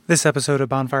This episode of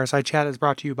Bonfireside Chat is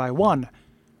brought to you by 1.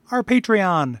 Our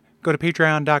Patreon. Go to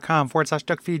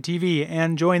patreon.com/DuckFeedTV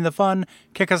and join the fun.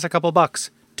 Kick us a couple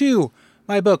bucks. 2.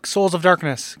 My book, Souls of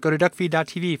Darkness. Go to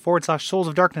duckfeed.tv/Souls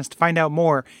of Darkness to find out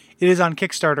more. It is on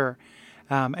Kickstarter.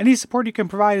 Any support you can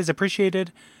provide is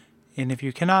appreciated. And if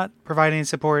you cannot provide any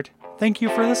support, thank you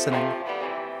for listening.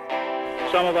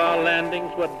 Some of our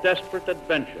landings were desperate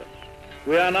adventures.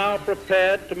 We are now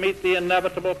prepared to meet the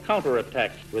inevitable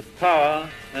counterattacks with power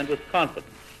and with confidence.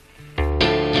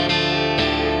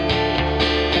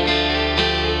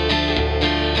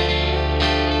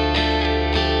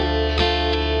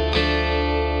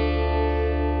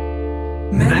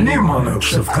 Many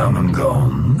monarchs have come and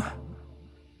gone.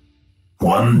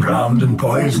 One drowned in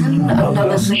poison,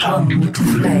 another succumbed to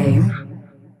flame.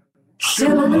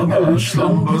 Still another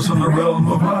slumbers in the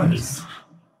realm of ice.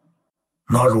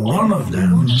 Not one of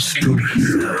them stood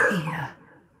here,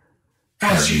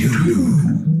 as you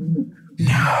do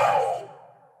now.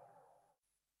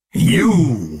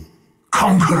 You,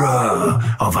 conqueror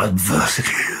of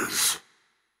adversities.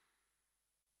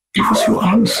 Give us your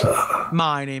answer.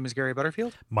 My name is Gary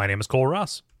Butterfield. My name is Cole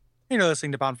Ross. You're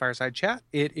listening to Bonfireside Chat.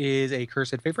 It is a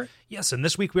cursed favorite. Yes, and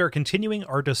this week we are continuing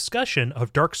our discussion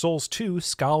of Dark Souls 2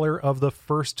 Scholar of the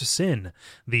First Sin,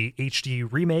 the HD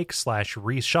remake /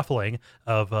 reshuffling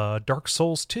of Dark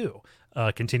Souls 2,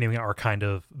 continuing our kind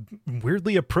of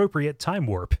weirdly appropriate time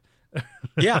warp.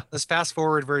 Yeah, this fast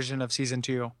forward version of season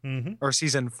 2 or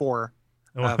season 4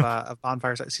 of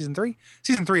Bonfireside. Season 3?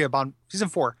 Season 4 of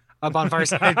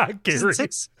Bonfireside. Season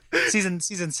 6? Season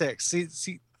 6.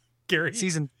 Gary,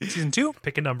 season 2.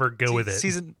 Pick a number, go with it.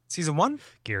 Season 1.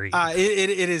 Gary, it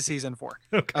is season 4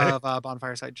 of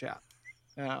Bonfireside Chat.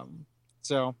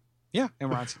 So yeah, and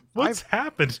we're on season 5. What's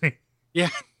happening? Yeah,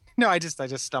 no, I just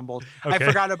stumbled. Okay. I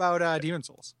forgot about Demon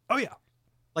Souls. Oh yeah,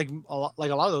 like a lot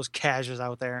of those caches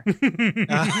out there.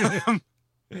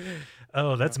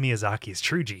 Oh, that's Miyazaki's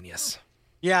true genius.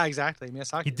 Yeah, exactly.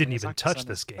 Miyazaki. He didn't even touch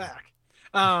this game.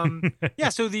 Yeah,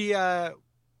 so the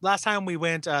last time we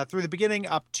went through the beginning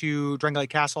up to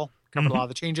Drangleic Castle, covered a lot of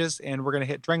the changes, and we're going to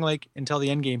hit Drangleic until the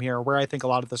end game here, where I think a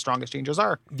lot of the strongest changes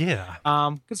are. Yeah.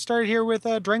 Get started here with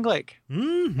Drangleic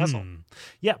Castle.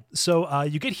 Yeah, so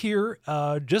you get here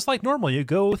just like normal. You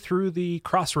go through the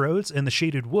crossroads in the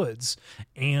Shaded Woods,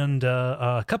 and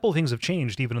a couple of things have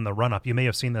changed even in the run-up. You may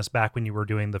have seen this back when you were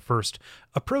doing the first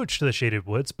approach to the Shaded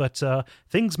Woods, but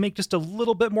things make just a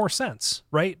little bit more sense,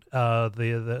 right?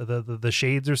 The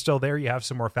shades are still there. You have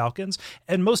some more falcons,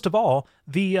 and most of all,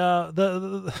 the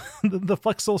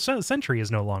Flexel Sentry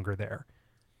is no longer there.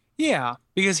 Yeah,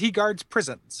 because he guards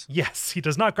prisons. Yes, he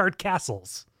does not guard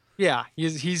castles. Yeah,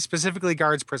 he specifically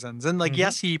guards prisons. And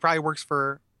yes, he probably works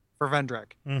for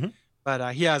Vendrick,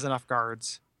 but he has enough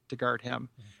guards to guard him.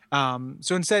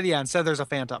 So instead there's a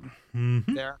phantom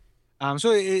there.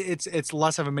 So it's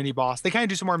less of a mini boss. They kind of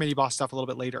do some more mini boss stuff a little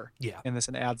bit later in this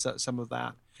and add some of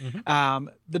that.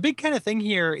 The big kind of thing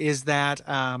here is that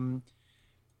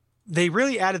they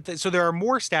really added so there are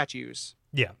more statues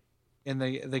in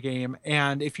the game,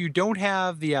 and if you don't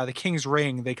have the King's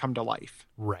Ring, they come to life.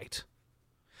 Right.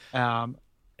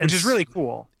 Which is really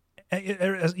cool.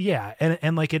 Yeah,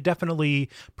 and like it definitely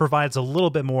provides a little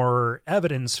bit more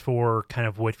evidence for kind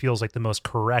of what feels like the most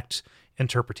correct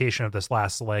interpretation of this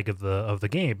last leg of the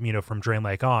game, from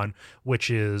Drangleic on, which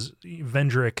is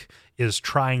Vendrick is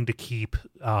trying to keep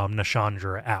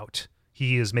Nashandra out.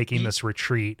 He is making this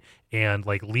retreat and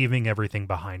like leaving everything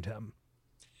behind him.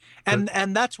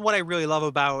 And that's what I really love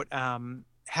about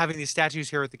having these statues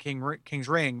here at the King's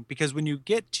Ring, because when you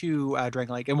get to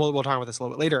Drangleic, and we'll talk about this a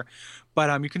little bit later,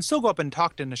 but you can still go up and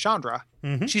talk to Nashandra.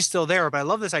 She's still there, but I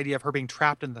love this idea of her being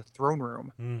trapped in the throne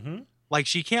room. Like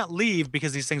she can't leave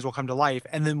because these things will come to life.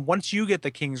 And then once you get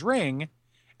the King's Ring,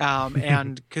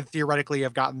 and could theoretically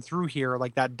have gotten through here,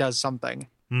 like that does something.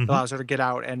 Allows her to get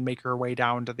out and make her way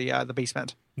down to the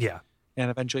basement. Yeah. And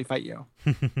eventually fight you.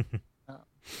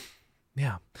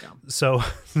 Yeah. So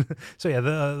yeah,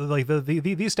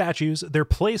 these statues, they're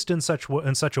placed in such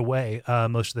a way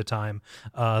most of the time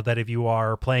that if you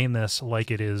are playing this like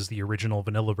it is the original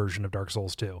vanilla version of Dark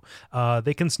Souls 2,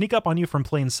 they can sneak up on you from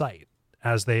plain sight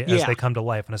as they come to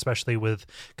life, and especially with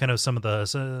kind of some of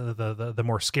the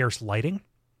more scarce lighting.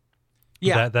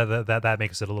 Yeah, that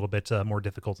makes it a little bit more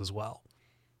difficult as well.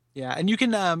 Yeah, and you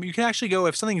can actually go,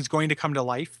 if something is going to come to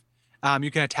life,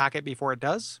 you can attack it before it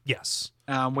does. Yes.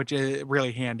 Which is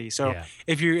really handy. So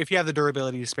if you have the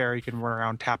durability to spare, you can run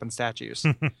around tapping statues,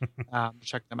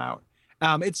 check them out.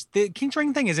 It's the King's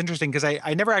Ring thing is interesting because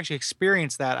I never actually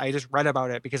experienced that. I just read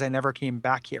about it because I never came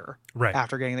back here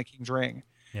after getting the King's Ring.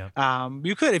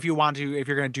 You could if you want to, if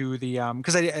you're going to do the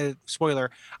because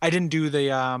spoiler, I didn't do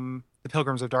the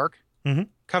Pilgrims of Dark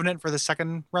Covenant for the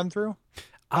second run through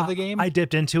of the game. I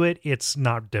dipped into it. It's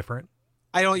not different.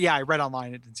 I read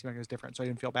online. It didn't seem like it was different, so I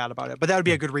didn't feel bad about it. But that would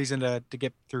be a good reason to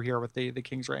get through here with the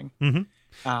King's Ring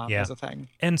as a thing.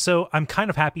 And so I'm kind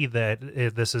of happy that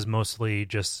this is mostly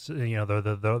just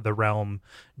the realm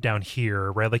down here,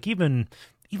 right? Like even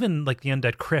like the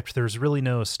Undead Crypt, there's really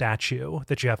no statue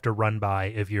that you have to run by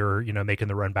if you're making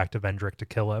the run back to Vendrick to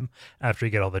kill him after you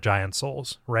get all the giant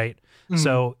souls, right?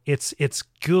 So it's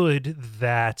good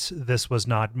that this was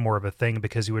not more of a thing,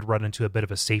 because you would run into a bit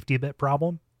of a safety bit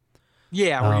problem.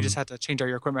 Yeah, where you just have to change out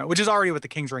your equipment, which is already what the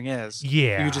King's Ring is.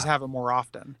 Yeah. You just have it more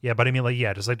often. Yeah, but I mean,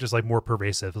 just like more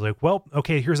pervasive. Like, well,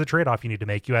 okay, here's a trade-off you need to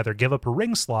make. You either give up a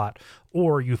ring slot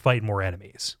or you fight more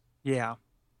enemies. Yeah.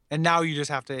 And now you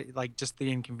just have to, just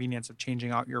the inconvenience of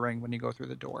changing out your ring when you go through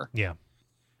the door. Yeah.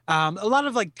 A lot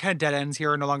of kind of dead ends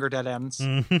here are no longer dead ends.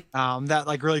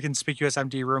 That really conspicuous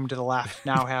empty room to the left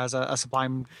now has a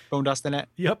Sublime Bone Dust in it.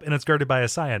 Yep, and it's guarded by a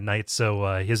Scion Knight,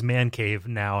 so his man cave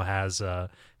now has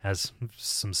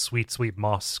some sweet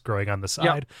moss growing on the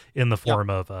side in the form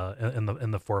of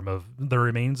in the form of the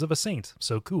remains of a saint.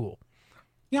 So cool.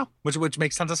 Yeah, which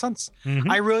makes tons of sense.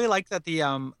 I really like that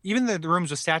the even the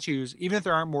rooms with statues, even if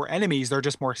there aren't more enemies, they're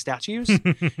just more statues.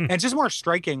 And it's just more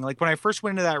striking. Like when I first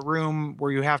went into that room where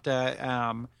you have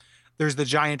to there's the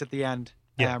giant at the end,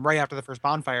 right after the first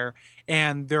bonfire,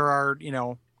 and there are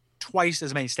twice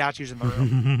as many statues in the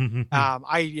room.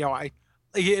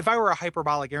 If I were a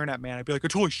hyperbolic internet man, I'd be like, I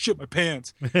totally shit my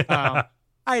pants.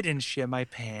 I didn't shit my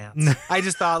pants. I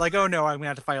just thought oh no, I'm gonna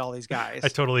have to fight all these guys. I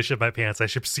totally shit my pants. I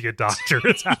should see a doctor.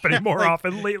 It's happening more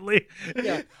often lately.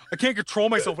 Yeah, I can't control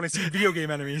myself when I see video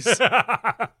game enemies.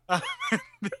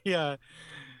 Yeah,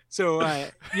 so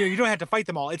you don't have to fight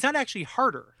them all. It's not actually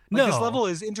harder. No, this level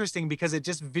is interesting because it's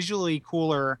just visually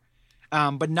cooler,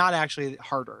 but not actually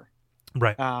harder.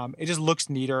 Right. It just looks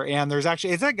neater, and there's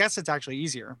actually I guess it's actually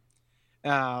easier.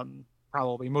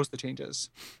 Probably most of the changes.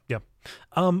 Yep.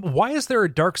 Why is there a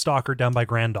Darkstalker down by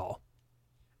Grandal?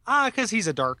 Because he's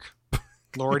a dark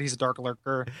lord. He's a dark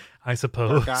lurker. I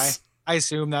suppose. Dark guy. I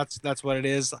assume that's what it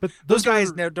is. But those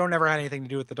guys don't ever have anything to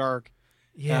do with the dark.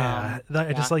 Yeah,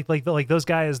 just like those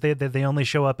guys. They only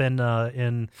show up in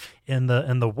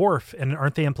the wharf, and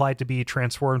aren't they implied to be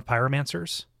transformed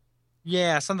pyromancers?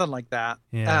 Yeah, something like that.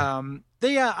 Yeah.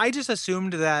 I just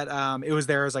assumed that it was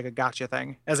there as a gotcha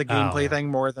thing, as a gameplay thing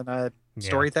more than a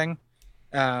story thing.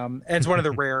 And it's one of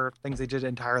the rare things they did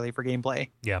entirely for gameplay.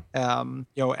 Yeah.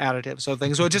 Additive. So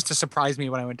it just to surprise me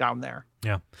when I went down there.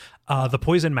 Yeah. The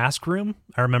poison mask room.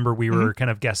 I remember we were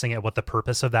kind of guessing at what the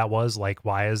purpose of that was. Like,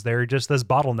 why is there just this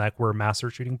bottleneck where masks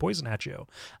are shooting poison at you?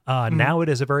 Now it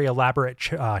is a very elaborate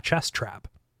chest trap.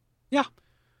 Yeah.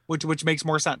 Which makes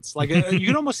more sense. You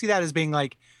can almost see that as being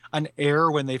an error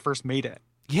when they first made it.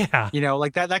 Yeah.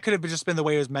 That could have just been the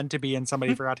way it was meant to be, and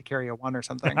somebody forgot to carry a 1 or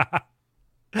something.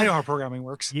 I know how programming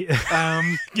works. Yeah.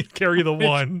 You carry the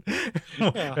 1.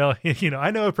 Yeah. Well,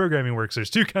 I know how programming works. There's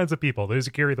 2 kinds of people: those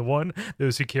who carry the 1,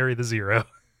 those who carry the 0.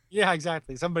 Yeah,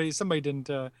 exactly. Somebody didn't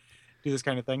do this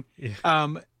kind of thing. Yeah.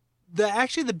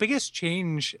 The biggest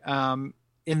change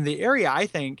in the area, I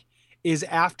think, is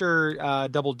after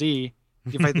Double D.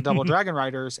 You fight the double dragon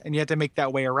riders, and you have to make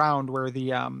that way around where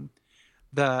you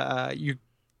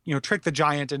trick the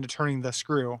giant into turning the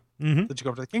screw that you go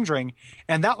up to the King's Ring,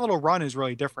 and that little run is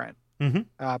really different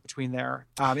between there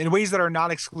in ways that are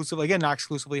not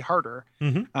exclusively harder,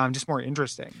 just more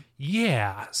interesting.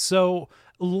 Yeah. So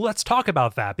let's talk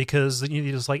about that, because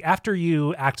just after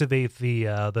you activate the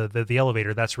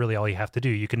elevator, that's really all you have to do.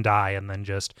 You can die and then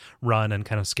just run and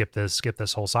kind of skip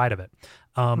this whole side of it.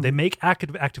 They make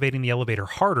activating the elevator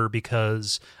harder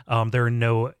because there are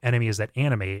no enemies that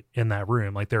animate in that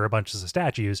room. There are bunches of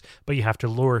statues, but you have to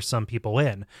lure some people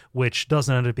in, which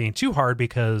doesn't end up being too hard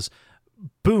because,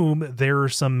 boom, there are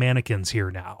some mannequins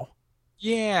here now.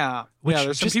 Yeah.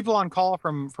 There's some people on call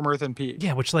from Earthen Peak.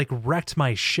 Yeah, which wrecked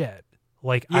my shit.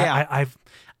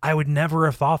 I would never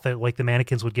have thought that the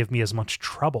mannequins would give me as much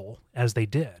trouble as they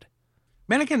did.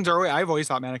 Mannequins I've always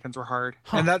thought mannequins were hard,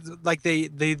 and that's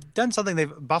they've done something.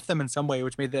 They've buffed them in some way,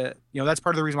 which made that's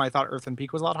part of the reason why I thought Earthen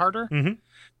Peak was a lot harder when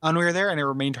we were there, and it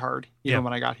remained hard even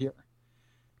when I got here.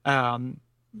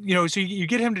 So you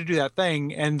get him to do that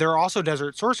thing, and there are also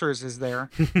desert sorceresses there,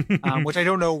 which I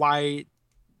don't know why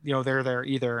they're there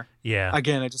either. Yeah.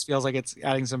 Again, it just feels like it's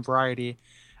adding some variety.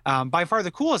 By far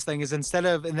the coolest thing is instead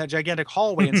of in that gigantic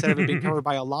hallway, instead of it being covered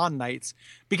by Elan Knights,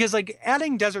 because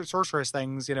adding desert sorceress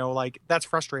things, that's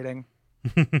frustrating.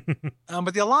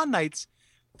 But the Elan Knights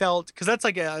felt, because that's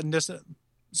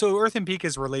so Earthen Peak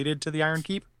is related to the Iron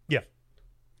Keep. Yeah.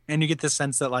 And you get this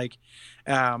sense that like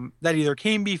that either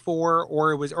came before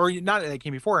or it was, or not that it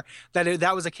came before,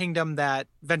 that was a kingdom that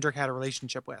Vendrick had a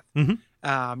relationship with,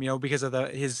 because of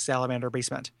his salamander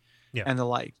basement and the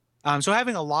like. So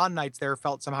having Alon Knights there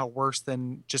felt somehow worse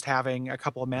than just having a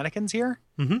couple of mannequins here,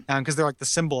 because they're like the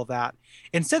symbol of that.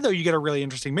 Instead, though, you get a really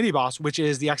interesting mini boss, which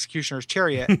is the Executioner's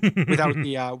Chariot without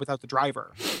the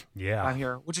driver. Yeah,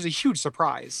 here, which is a huge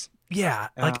surprise. Yeah,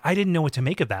 like I didn't know what to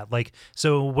make of that. Like,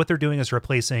 so what they're doing is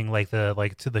replacing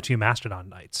the two Mastodon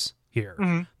Knights here,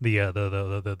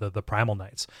 the Primal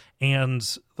Knights,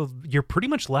 and you're pretty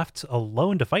much left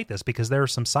alone to fight this because there are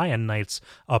some Cyan Knights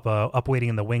up waiting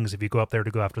in the wings if you go up there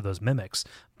to go after those mimics.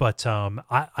 But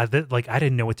I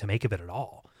didn't know what to make of it at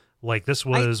all. Like, this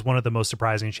was one of the most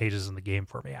surprising changes in the game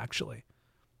for me, actually.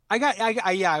 I thought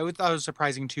it was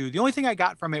surprising too. The only thing I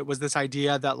got from it was this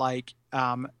idea that like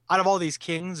out of all these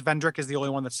kings, Vendrick is the only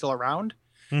one that's still around.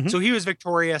 So he was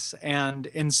victorious and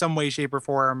in some way, shape, or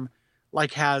form,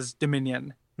 like has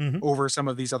dominion over some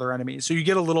of these other enemies. So you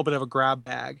get a little bit of a grab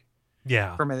bag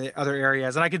from the other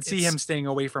areas. And I could see him staying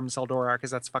away from Seldora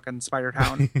because that's fucking Spider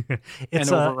Town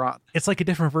and overwrought. It's like a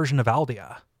different version of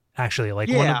Aldia. Actually, like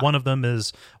one of them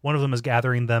is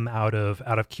gathering them out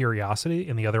of curiosity,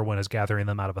 and the other one is gathering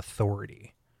them out of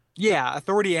authority. Yeah,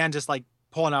 authority and just like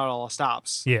pulling out all the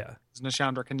stops. Yeah,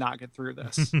 Nashandra cannot get through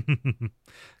this.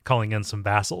 Calling in some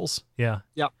vassals. Yeah.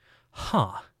 Yep.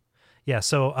 Huh. Yeah.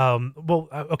 So,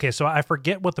 okay. So I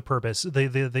forget what the purpose,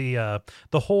 the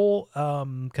whole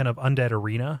kind of undead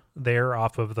arena there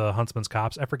off of the Huntsman's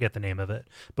Copse. I forget the name of it,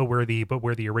 but where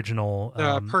the original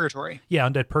Purgatory. Yeah,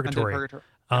 Undead Purgatory.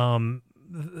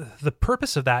 The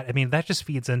purpose of that, I mean, that just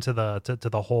feeds into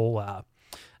the whole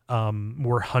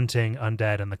we're hunting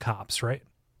undead in the copse, right?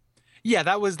 Yeah,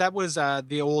 that was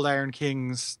the old Iron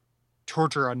King's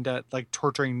torture undead, like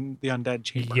torturing the undead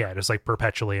chamber. Yeah, just like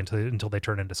perpetually until they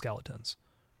turn into skeletons.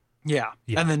 Yeah,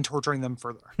 and then torturing them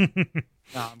further.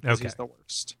 Because he's the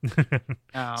worst.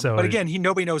 But again,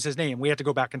 nobody knows his name. We have to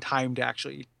go back in time to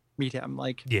actually meet him.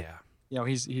 Like,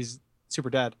 he's super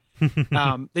dead.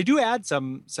 They do add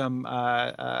some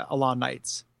Alon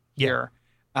Knights here.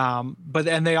 But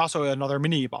they also another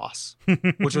mini boss,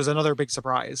 which was another big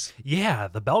surprise. Yeah,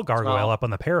 the Bell Gargoyle up on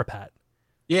the parapet.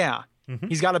 Yeah.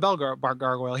 He's got a Bell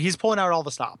Gargoyle. He's pulling out all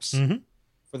the stops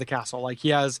for the castle. Like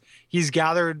he's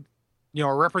gathered,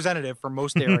 a representative from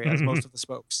most areas, most of the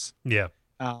spokes. Yeah.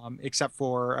 Except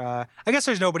for I guess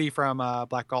there's nobody from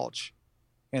Black Gulch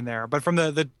in there, but from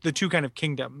the two kind of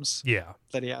kingdoms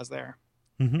that he has there.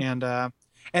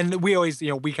 And we always,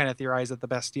 we kind of theorize that the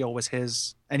Bastille was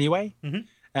his anyway.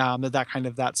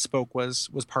 That spoke was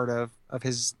part of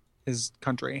his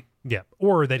country. Yeah,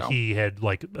 or that he had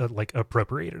like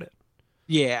appropriated it.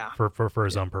 Yeah, for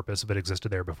his own purpose, if it existed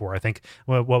there before. I think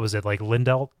what was it, like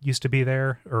Lindelt used to be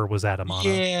there, or was that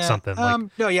Amana? Something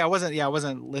like no, it wasn't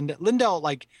Lindelt.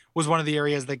 Like was one of the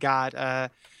areas that got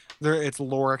its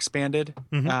lore expanded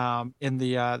in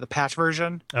the patch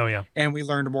version. Oh yeah, and we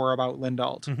learned more about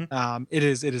Lindelt. It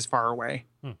is far away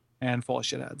and full of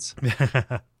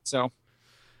shitheads. So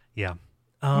yeah.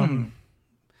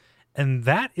 And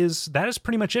that is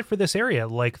pretty much it for this area.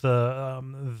 Like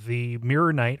the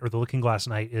Mirror Knight or the Looking Glass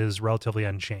Knight is relatively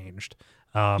unchanged.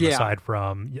 Aside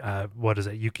from what is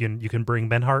it? You can bring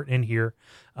Benhart in here,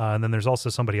 and then there's also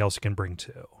somebody else you can bring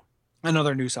too.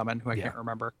 Another new summon who I can't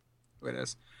remember who it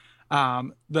is.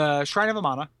 The Shrine of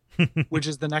Amana, which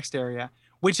is the next area,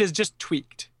 which is just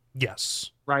tweaked.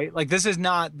 Yes. Right? Like this is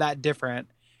not that different.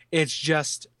 It's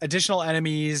just additional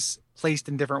enemies placed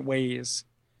in different ways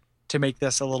to make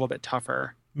this a little bit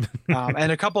tougher.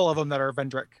 And a couple of them that are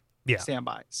Vendrick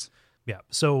standbys. Yeah.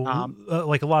 So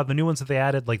like a lot of the new ones that they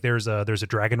added, like there's a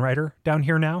Dragon Rider down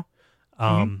here now.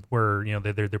 Where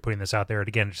they're putting this out there, and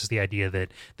again, it's just the idea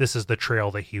that this is the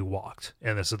trail that he walked,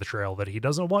 and this is the trail that he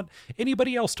doesn't want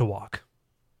anybody else to walk.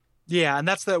 Yeah, and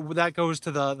that goes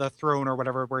to the throne or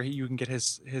whatever, where you can get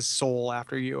his soul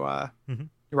after you.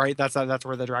 Right, that's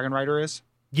where the Dragon Rider is.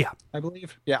 Yeah, I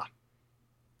believe. Yeah.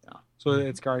 So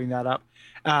it's guarding that up.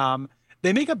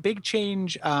 They make a big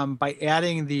change by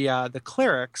adding the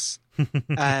clerics.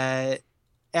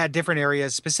 At different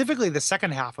areas, specifically the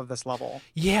second half of this level.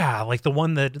 Yeah, like the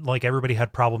one that like everybody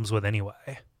had problems with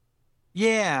anyway.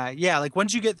 Yeah. Like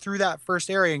once you get through that first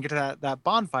area and get to that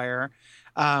bonfire,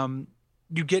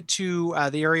 you get to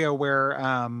the area where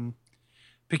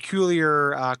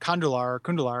Peculiar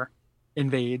Kundular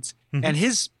invades, and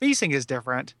his spacing is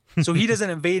different, so he doesn't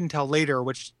invade until later,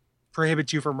 which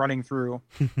prohibits you from running through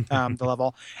the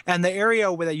level. And the area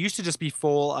where that used to just be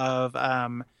full of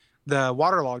the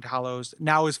waterlogged hollows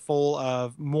now is full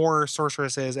of more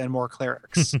sorceresses and more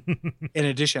clerics in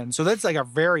addition. So that's like a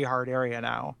very hard area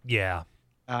now. Yeah.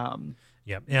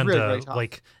 Yeah, and really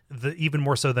like even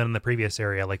more so than in the previous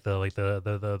area, like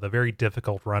the very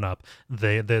difficult run up,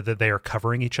 they are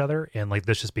covering each other, and like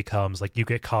this just becomes like you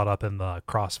get caught up in the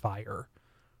crossfire.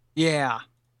 Yeah.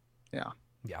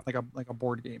 Like a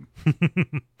board game.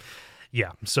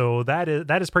 Yeah, so that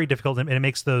is pretty difficult, and it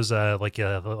makes those like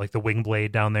the wing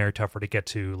blade down there tougher to get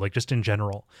to. Like just in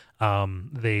general,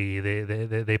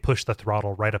 they push the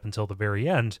throttle right up until the very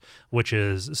end, which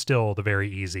is still the very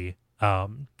easy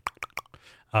Demon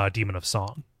of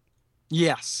Song.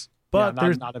 Yes, but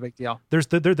there's not a big deal.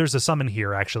 There's a summon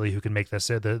here actually who can make this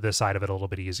the side of it a little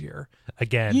bit easier.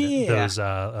 Again,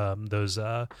 those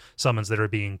summons that are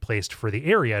being placed for the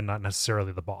area, not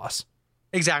necessarily the boss.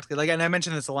 Exactly. Like, and I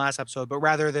mentioned this in the last episode, but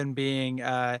rather than being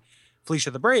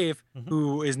Felicia the Brave,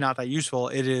 who is not that useful,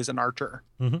 it is an archer,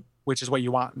 which is what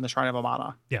you want in the Shrine of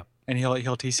Amana. Yeah, and he'll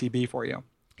TCB for you.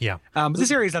 Yeah, but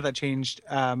this area is not that changed.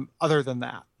 Other than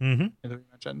that, that we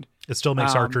mentioned, it still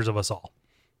makes archers of us all.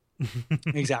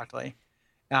 Exactly.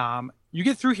 You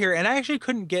get through here, and I actually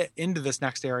couldn't get into this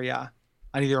next area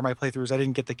on either of my playthroughs. I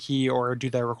didn't get the key or do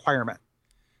the requirement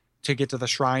to get to the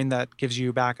shrine that gives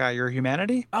you back your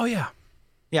humanity. Oh yeah.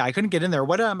 Yeah, I couldn't get in there.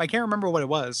 What I can't remember what it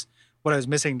was, what I was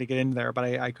missing to get in there, but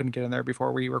I couldn't get in there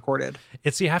before we recorded.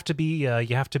 It's you have to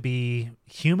be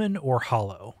human or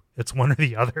hollow. It's one or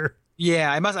the other.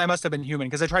 Yeah, I must have been human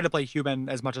because I tried to play human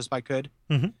as much as I could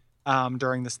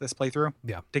during this playthrough.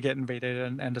 Yeah, to get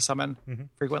invaded and to summon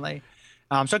frequently.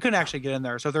 So I couldn't actually get in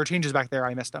there. So if there are changes back there,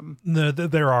 I missed them.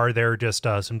 There are just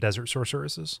some desert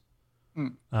sorceresses.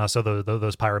 So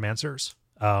those pyromancers.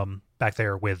 Back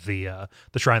there with the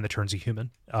shrine that turns you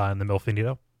human in the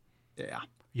Milfinito.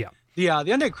 Yeah. The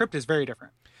Undead Crypt is very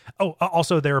different. Oh,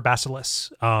 also there are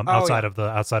basilisks outside of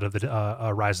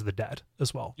the Rise of the Dead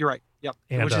as well. You're right. Yep.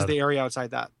 And, which is the area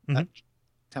outside that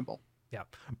temple. Yeah.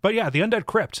 But yeah, the Undead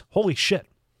Crypt. Holy shit.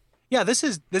 Yeah, this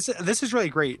is really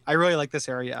great. I really like this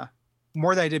area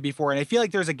more than I did before, and I feel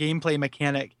like there's a gameplay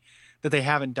mechanic that they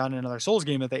haven't done in another Souls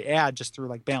game that they add just through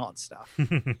like balance stuff.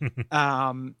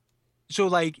 So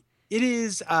like it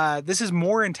is, this is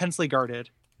more intensely guarded,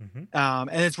 and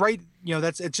it's right.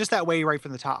 It's just that way right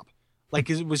from the top. Like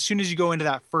as soon as you go into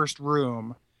that first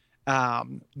room,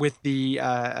 with the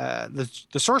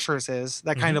sorceresses,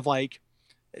 that kind of like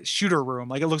shooter room,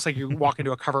 like it looks like you walk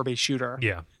into a cover-based shooter.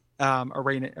 Yeah.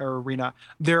 Arena.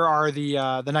 There are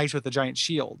the knights with the giant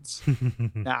shields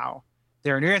now.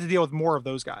 There, and you're going to have to deal with more of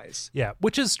those guys. Yeah,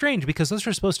 which is strange because those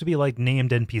are supposed to be like named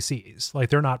NPCs. Like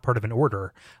they're not part of an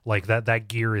order. Like that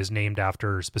gear is named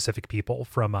after specific people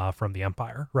from the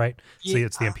Empire, right? Yeah. So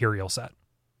it's the Imperial set.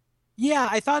 Yeah,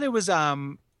 I thought it was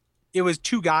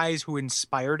two guys who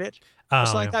inspired it, or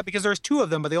something like that, because there's two of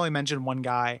them, but they only mentioned one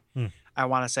guy. I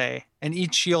want to say, and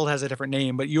each shield has a different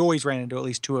name, but you always ran into at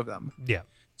least two of them. Yeah.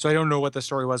 So I don't know what the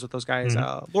story was with those guys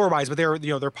lore-wise, but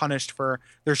they're punished for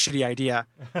their shitty idea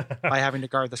by having to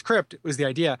guard this crypt was the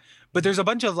idea. But there's a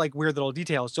bunch of like weird little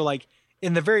details. So like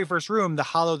in the very first room, the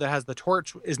hollow that has the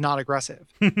torch is not aggressive.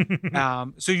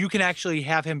 So you can actually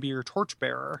have him be your torch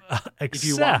bearer if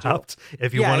you want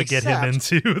to get him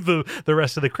into the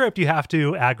rest of the crypt, you have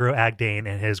to aggro Agdane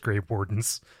and his Grave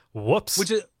Wardens. Whoops. Which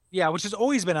has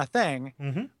always been a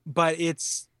thing, but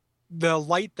the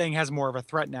light thing has more of a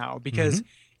threat now because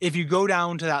if you go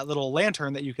down to that little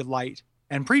lantern that you could light,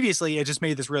 and previously it just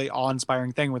made this really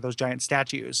awe-inspiring thing with those giant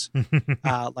statues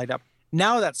light up.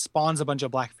 Now that spawns a bunch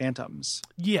of black phantoms.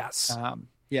 Yes.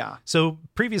 Yeah. So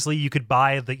previously you could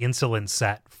buy the insulin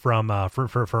set from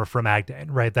Agdane,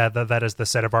 right? That is the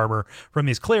set of armor from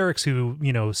these clerics who,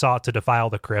 sought to defile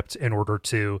the crypt in order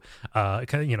to,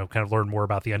 kind of learn more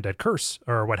about the undead curse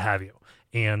or what have you.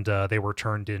 And they were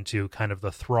turned into kind of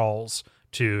the thralls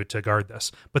to guard this.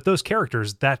 But those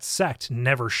characters, that sect,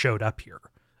 never showed up here.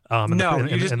 They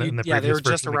were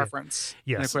just a reference.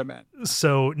 Yes. Equipment.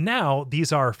 So now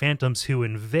these are phantoms who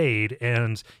invade,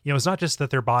 and it's not just that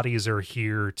their bodies are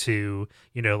here to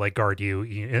like guard you,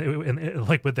 and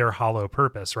like with their hollow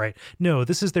purpose, right? No,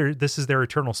 this is their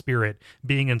eternal spirit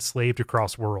being enslaved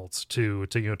across worlds to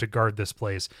guard this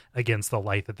place against the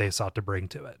light that they sought to bring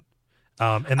to it.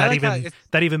 And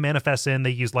that even manifests in they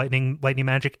use lightning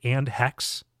magic and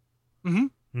hex.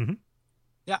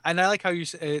 Yeah, and I like how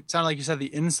it sounded like you said the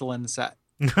insulin set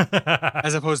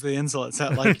as opposed to the insolent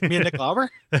set, like me and Nick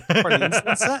Lauber, part of the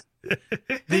insulin set.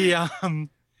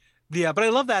 But I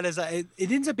love that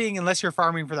it ends up being, unless you're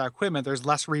farming for that equipment, there's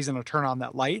less reason to turn on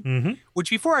that light, which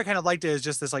before I kind of liked it as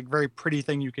just this like very pretty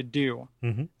thing you could do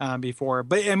before.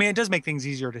 But I mean, it does make things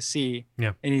easier to see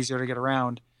and easier to get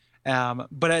around.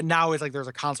 But now it's like there's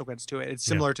a consequence to it. It's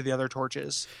similar to the other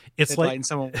torches. It's like, and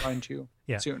someone will run to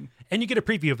soon. And you get a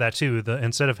preview of that too.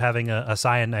 Instead of having a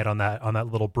Cyan Knight on that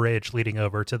little bridge leading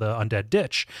over to the undead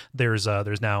ditch, there's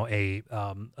now a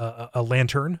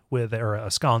lantern or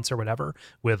a sconce or whatever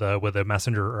with a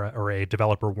messenger or a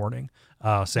developer warning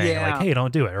saying like, hey,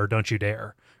 don't do it or don't you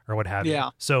dare or what have you.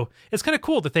 So it's kind of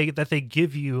cool that they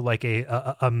give you like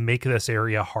a make this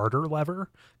area harder lever,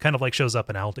 kind of like shows up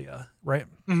in Aldea, right?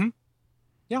 Mm-hmm.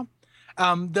 Yeah.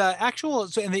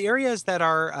 So in the areas that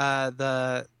are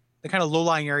the kind of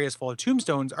low-lying areas full of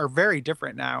tombstones are very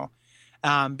different now,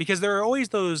 because there are always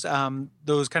those kind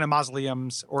of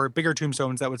mausoleums or bigger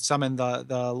tombstones that would summon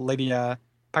the Lydia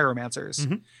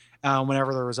pyromancers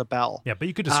whenever there was a bell. Yeah, but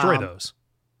you could destroy those.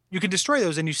 You can destroy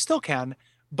those, and you still can,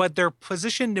 but they're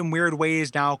positioned in weird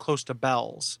ways now close to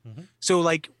bells. Mm-hmm. So,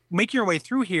 like, making your way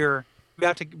through here, you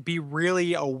have to be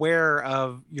really aware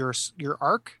of your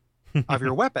arc of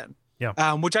your weapon.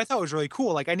 Yeah. Which I thought was really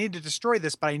cool. Like, I need to destroy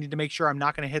this, but I need to make sure I'm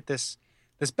not going to hit this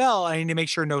bell. I need to make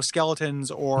sure no skeletons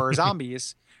or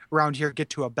zombies around here get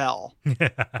to a bell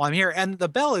while I'm here. And the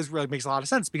bell really makes a lot of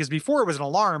sense because before it was an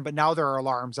alarm, but now there are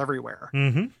alarms everywhere.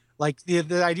 Mm-hmm. Like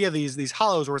the idea of these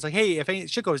hollows where it's like, hey, if any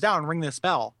shit goes down, ring this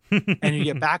bell and you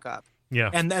get backup.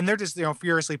 Yeah. And they're just,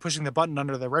 furiously pushing the button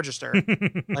under the register.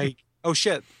 Like, oh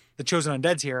shit, the chosen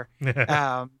undead's here.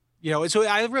 So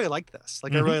I really like this.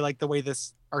 Like, I really like the way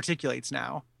this articulates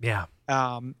now. Yeah.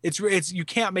 It's you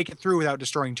can't make it through without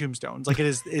destroying tombstones. Like,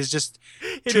 is just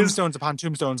tombstones upon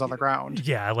tombstones on the ground.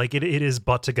 Yeah. Like it is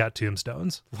butt to gut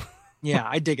tombstones. Yeah.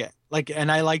 I dig it. Like,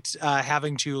 and I liked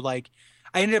having to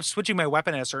I ended up switching my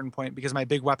weapon at a certain point because my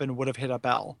big weapon would have hit a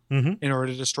bell in order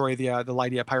to destroy the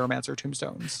Lydia pyromancer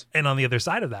tombstones. And on the other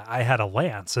side of that, I had a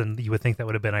lance, and you would think that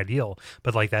would have been ideal,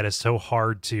 but like that is so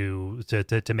hard to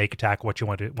make attack what you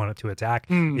want it to attack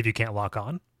if you can't lock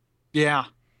on. Yeah.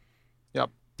 Yep.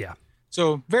 Yeah.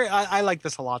 So I like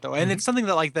this a lot though, and it's something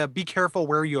that like the be careful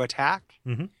where you attack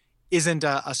isn't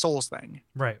a Souls thing,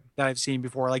 right? That I've seen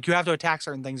before. Like, you have to attack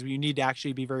certain things, but you need to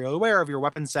actually be very aware of your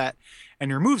weapon set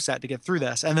and your move set to get through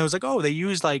this. And it was like, oh, they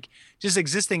used like just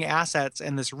existing assets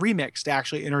and this remix to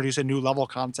actually introduce a new level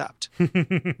concept for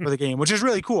the game, which is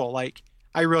really cool. Like,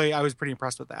 I was pretty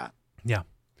impressed with that. Yeah.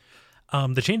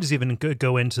 The changes even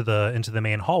go into the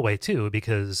main hallway too,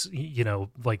 because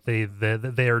like they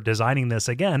are designing this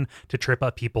again to trip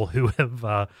up people who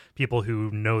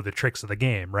know the tricks of the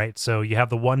game, right? So you have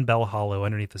the one bell hollow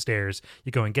underneath the stairs.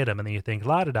 You go and get them, and then you think,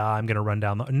 la da da, I'm going to run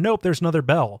down. Nope, there's another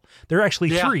bell. There are actually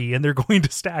three, and they're going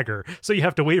to stagger. So you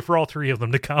have to wait for all three of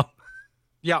them to come.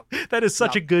 Yeah, that is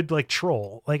such a good like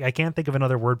troll. Like, I can't think of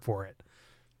another word for it.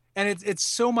 And it's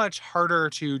so much harder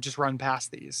to just run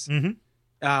past these.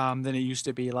 Than it used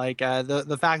to be. Like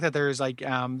the fact that there's like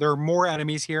there are more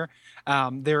enemies here.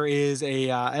 There is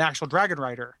an actual dragon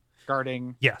rider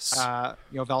guarding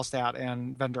Velstadt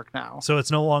and Vendrick now. So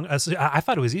it's no longer. I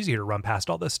thought it was easier to run past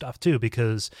all this stuff too,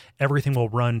 because everything will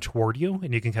run toward you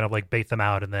and you can kind of like bait them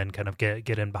out and then kind of get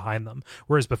in behind them.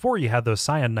 Whereas before you had those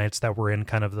Cyan Knights that were in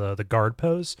kind of the guard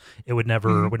pose. It would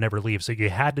never leave. So you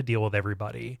had to deal with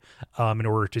everybody in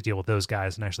order to deal with those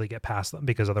guys and actually get past them,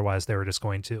 because otherwise they were just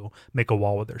going to make a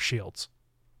wall with their shields.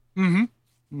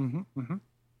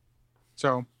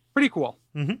 So pretty cool.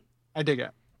 I dig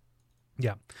it.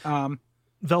 Yeah.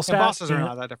 Velstadt, bosses are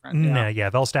not that different.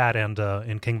 Velstadt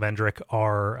and King Vendrick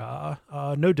are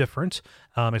no different,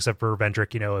 except for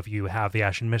Vendrick. If you have the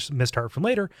Ashen Mistheart from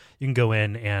later, you can go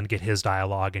in and get his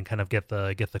dialogue and kind of get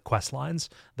the quest lines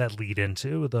that lead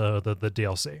into the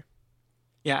DLC.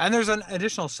 Yeah, and there's an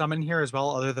additional summon here as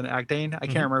well, other than Agdane. I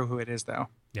can't remember who it is though.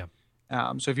 Yeah.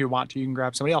 So if you want to, you can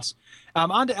grab somebody else.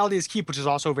 On to Aldea's Keep, which is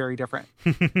also very different.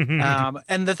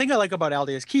 And the thing I like about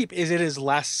Aldea's Keep is it is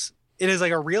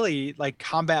like a really like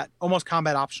almost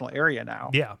combat optional area now.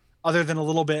 Yeah. Other than a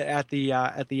little bit at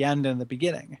the end and the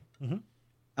beginning,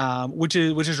 which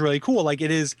is really cool. Like,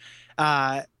 it is,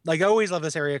 like, I always love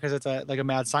this area because it's a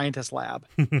mad scientist lab,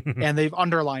 and they've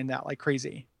underlined that like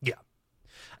crazy. Yeah.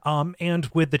 And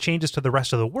with the changes to the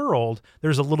rest of the world,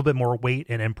 there's a little bit more weight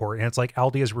and import, and it's like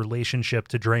Aldea's relationship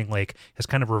to Drangleic has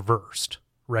kind of reversed,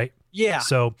 right? Yeah.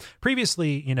 So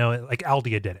previously, like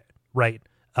Aldea did it, right?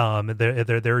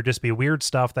 There would just be weird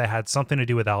stuff that had something to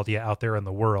do with Aldea out there in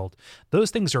the world.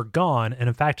 Those things are gone, and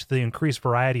in fact, the increased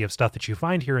variety of stuff that you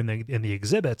find here in the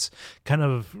exhibits kind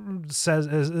of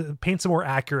paints a more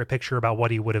accurate picture about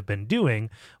what he would have been doing,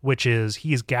 which is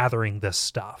he's gathering this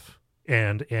stuff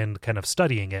and kind of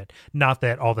studying it. Not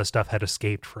that all this stuff had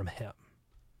escaped from him.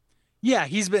 Yeah,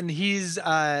 he's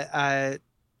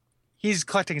he's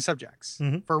collecting subjects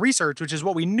for research, which is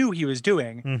what we knew he was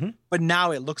doing, but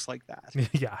now it looks like that.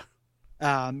 Yeah.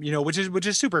 Which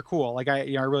is super cool. Like I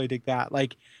really dig that.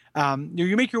 Like,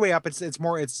 you make your way up. It's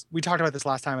we talked about this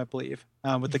last time, I believe,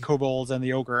 with the kobolds and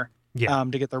the ogre, to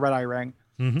get the red eye ring.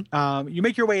 You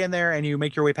make your way in there and you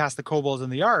make your way past the kobolds in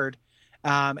the yard.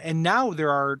 And now there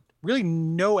are really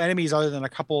no enemies other than a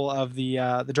couple of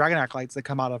the dragon acolytes that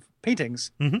come out of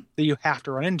paintings that you have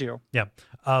to run into. Yeah.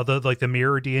 The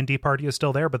mirror D&D party is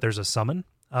still there, but there's a summon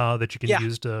that you can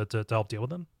use to help deal with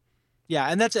them. Yeah,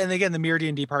 and again the mirror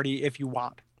D&D party if you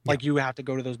want. Like you have to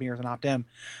go to those mirrors and opt in.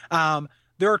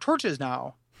 There are torches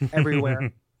now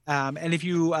everywhere. And if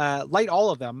you light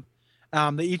all of them,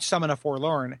 they each summon a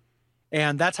forlorn.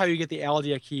 And that's how you get the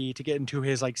Aldia key to get into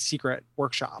his like secret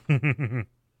workshop.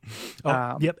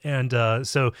 Yep. And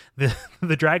so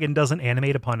the dragon doesn't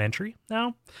animate upon entry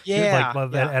now. Yeah.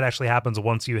 It actually happens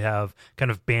once you have kind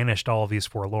of banished all of these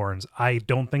forlorns. I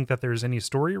don't think that there's any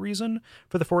story reason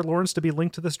for the forlorns to be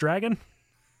linked to this dragon.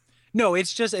 No,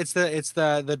 it's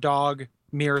the dog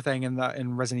mirror thing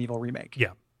in Resident Evil Remake.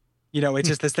 Yeah. It's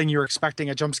just this thing you're expecting,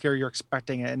 a jump scare, you're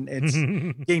expecting it, and it's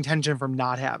getting tension from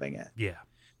not having it. Yeah.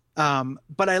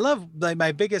 But I love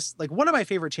my biggest, like one of my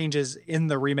favorite changes in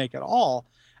the remake at all,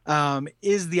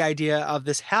 is the idea of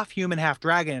this half human, half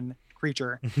dragon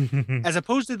creature, as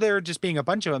opposed to there just being a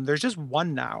bunch of them. There's just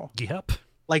one now. Yep.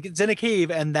 Like it's in a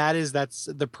cave, and that's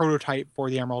the prototype for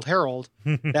the Emerald Herald.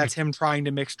 That's him trying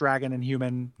to mix dragon and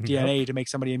human DNA to make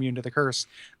somebody immune to the curse.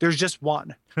 There's just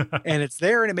one, and it's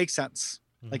there, and it makes sense.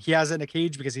 Like he has it in a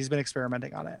cage because he's been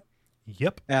experimenting on it.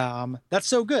 Yep. That's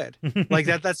so good. Like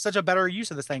that's such a better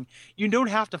use of this thing. You don't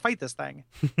have to fight this thing.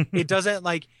 It doesn't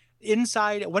like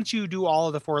inside. Once you do all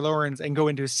of the forlorns and go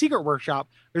into a secret workshop,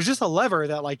 there's just a lever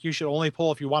that like you should only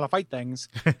pull if you want to fight things,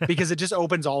 because it just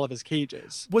opens all of his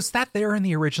cages. Was that there in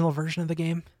the original version of the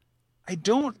game? I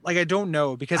don't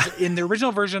know, because in the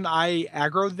original version I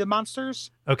aggroed the monsters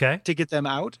to get them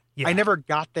out. Yeah. I never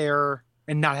got there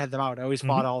and not had them out. I always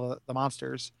fought all the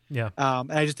monsters. Yeah.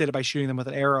 And I just did it by shooting them with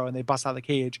an arrow and they bust out of the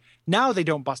cage. Now they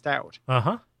don't bust out.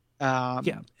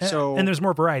 Yeah. So and there's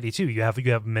more variety too. You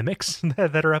have mimics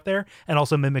that are up there, and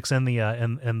also mimics in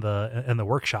the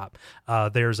workshop.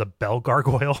 There's a bell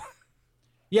gargoyle.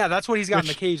 Yeah, that's what he's got in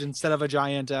the cage instead of a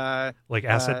giant like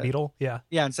acid beetle. Yeah.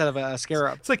 Yeah, instead of a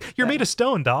scarab. It's like you're made of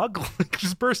stone, dog.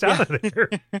 Just burst out of there.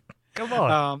 Come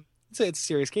on. It's a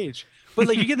serious cage. But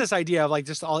like you get this idea of like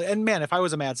just all, and man, if I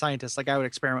was a mad scientist, like I would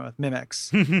experiment with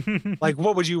mimics. Like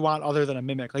what would you want other than a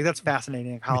mimic? Like that's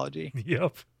fascinating ecology.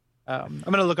 Yep. I'm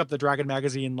gonna look up the Dragon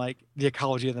magazine, like the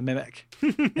ecology of the mimic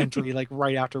entry, like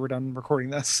right after we're done recording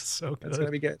this. So good. It's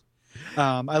gonna be good.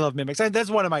 I love mimics. That's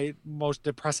one of my most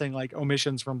depressing like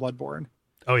omissions from Bloodborne.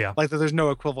 Oh yeah. Like there's no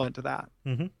equivalent to that.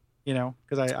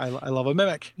 Because I love a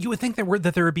mimic. You would think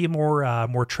that there would be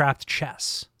more trapped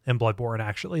chests in Bloodborne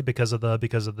actually because of the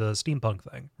steampunk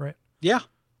thing, right? Yeah.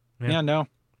 No,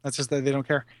 that's just that they don't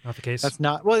care. Not the case. That's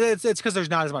not. Well, it's because there's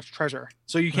not as much treasure,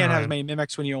 so you can't have as many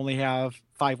mimics when you only have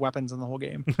 5 weapons in the whole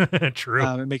game. True.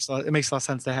 It makes less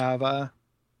sense to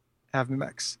have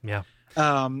mimics. Yeah.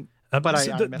 But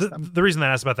I missed them. The reason I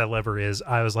asked about that lever is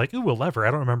I was like, ooh, a lever.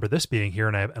 I don't remember this being here,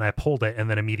 and I pulled it,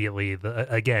 and then immediately,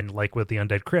 again, like with the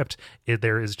Undead Crypt,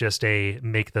 there is just a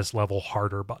make this level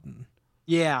harder button.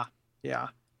 Yeah.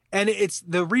 And it's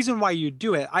the reason why you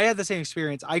do it. I had the same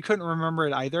experience. I couldn't remember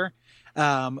it either,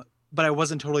 but I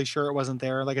wasn't totally sure it wasn't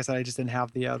there. Like I said, I just didn't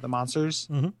have the monsters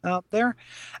there.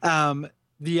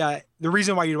 The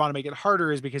reason why you'd want to make it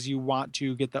harder is because you want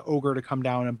to get the ogre to come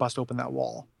down and bust open that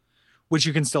wall, which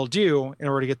you can still do in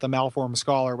order to get the malformed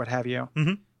skull or what have you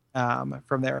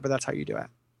from there. But that's how you do it.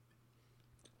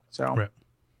 So, right.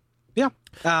 Yeah.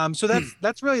 So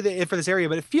that's really it for this area,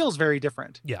 but it feels very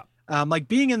different. Yeah. Like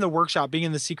being in the workshop, being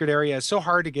in the secret area is so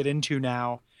hard to get into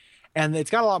now. And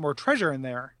it's got a lot more treasure in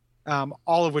there,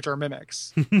 all of which are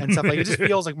mimics and stuff. Like it just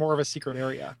feels like more of a secret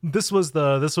area. This was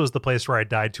the place where I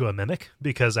died to a mimic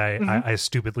because I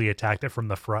stupidly attacked it from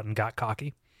the front and got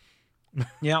cocky.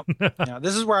 Yeah.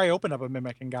 This is where I opened up a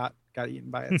mimic and got eaten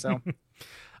by it. So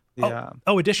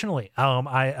additionally,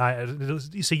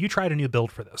 so you tried a new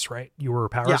build for this, right? You were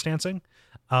power stancing.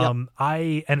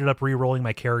 I ended up re-rolling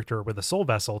my character with a soul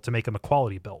vessel to make him a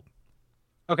quality build.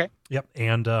 Okay. Yep.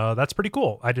 And that's pretty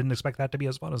cool. I didn't expect that to be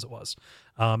as fun as it was.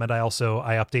 And I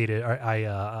updated,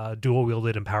 I dual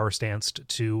wielded and power stanced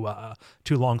two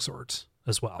longswords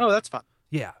as well. Oh, that's fun.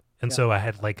 Yeah. And so I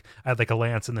had a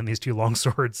lance and then these 2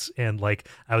 longswords, and like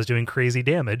I was doing crazy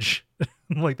damage.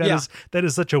 Like that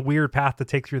is such a weird path to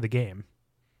take through the game.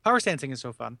 Power stancing is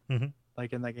so fun.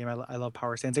 like in that game. I love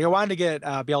power stance. Like I wanted to get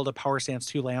be able to power stance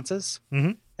 2 lances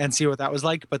and see what that was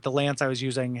like, but the lance I was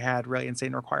using had really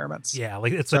insane requirements. Yeah,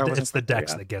 like it's the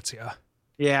dex that gets you.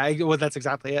 Yeah, well, that's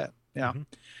exactly it. Yeah.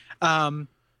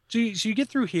 So you get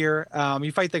through here.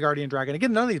 You fight the Guardian Dragon.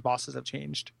 Again, none of these bosses have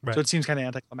changed, so it seems kind of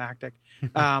anticlimactic.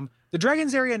 The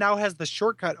Dragon's area now has the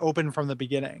shortcut open from the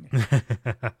beginning.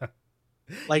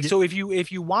 Like, so if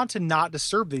you want to not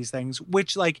disturb these things,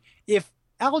 which, like, if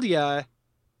Aldia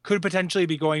could potentially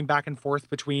be going back and forth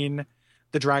between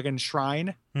the Dragon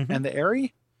Shrine and the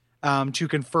Aerie to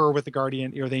confer with the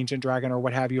Guardian or the Ancient Dragon or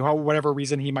what have you, whatever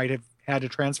reason he might have had to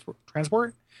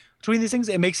transport between these things,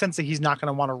 it makes sense that he's not going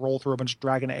to want to roll through a bunch of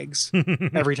dragon eggs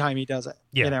every time he does it.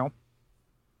 Yeah. You know?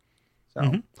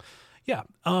 So. Yeah.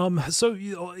 So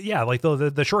yeah, like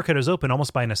the shortcut is open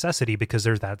almost by necessity because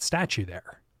there's that statue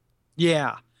there.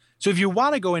 Yeah. So if you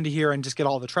want to go into here and just get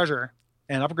all the treasure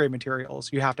and upgrade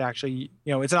materials, you have to actually,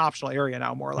 it's an optional area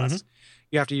now, more or less.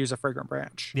 You have to use a Fragrant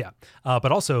Branch. Yeah.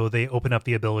 But also they open up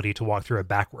the ability to walk through it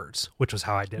backwards, which was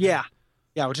how I did it.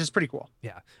 Yeah, which is pretty cool.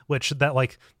 Yeah. Which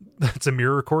that's a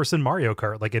mirror course in Mario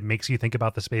Kart. Like it makes you think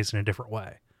about the space in a different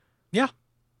way. Yeah.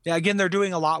 Yeah. Again, they're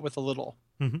doing a lot with a little.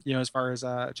 As far as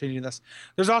changing this.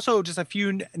 There's also just a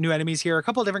few new enemies here, a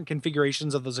couple of different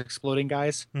configurations of those exploding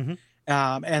guys.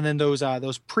 And then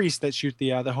those priests that shoot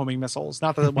the homing missiles,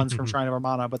 not the ones from Shrine of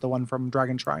Amana, but the one from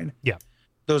Dragon Shrine. Yeah.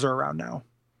 Those are around now.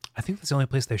 I think that's the only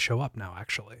place they show up now,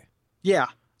 actually. Yeah.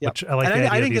 Yep. Which I like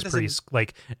the idea of these priests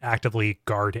like actively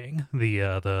guarding the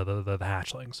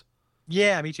hatchlings.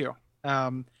 Yeah, me too.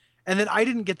 And then I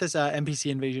didn't get this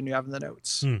NPC invasion you have in the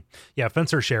notes. Yeah,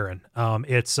 Fencer Sharon.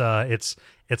 It's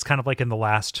kind of like in the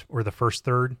last or the first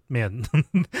third. Man,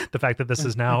 the fact that this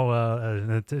is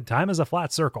now time is a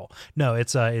flat circle. No,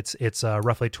 it's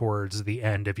roughly towards the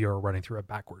end if you're running through it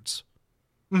backwards.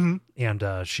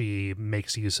 And she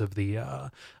makes use of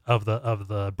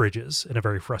the bridges in a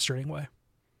very frustrating way.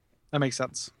 That makes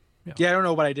sense. Yeah, I don't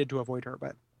know what I did to avoid her,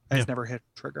 but I just never hit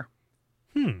trigger.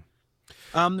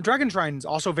 The Dragon Shrine is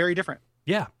also very different.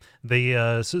 Yeah.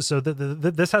 This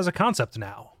has a concept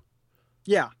now.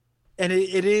 Yeah. And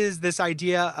it is this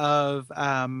idea of,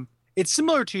 it's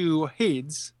similar to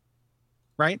Hades,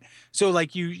 right? So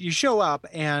like you show up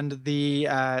and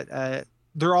there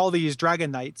are all these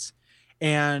dragon knights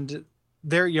and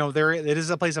it is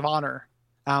a place of honor.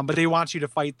 But they want you to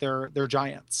fight their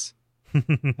giants,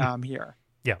 here.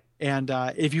 Yeah. And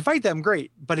if you fight them,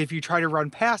 great. But if you try to run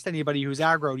past anybody who's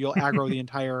aggroed, you'll aggro the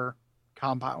entire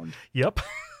compound. Yep.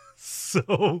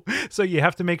 So you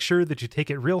have to make sure that you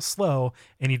take it real slow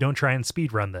and you don't try and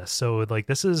speed run this. So like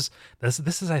this is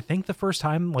I think the first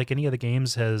time like any of the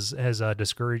games has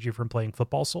discouraged you from playing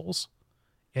Football Souls,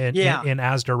 in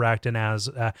as direct and as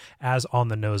on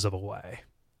the nose of a way.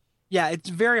 Yeah, it's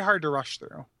very hard to rush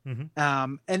through.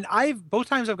 And both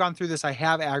times I've gone through this, I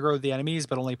have aggroed the enemies,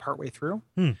 but only partway through.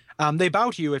 They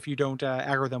bow to you if you don't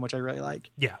aggro them, which I really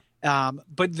like. Yeah.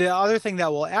 But the other thing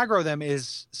that will aggro them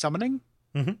is summoning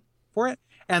for it.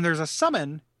 And there's a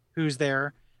summon who's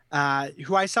there,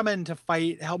 who I summoned to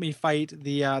help me fight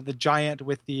the giant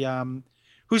with the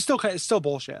who's still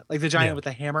bullshit. Like the giant with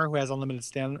the hammer who has unlimited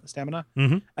stamina.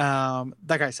 That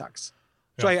guy sucks.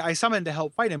 So I summoned to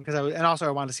help fight him because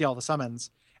I wanted to see all the summons,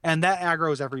 and that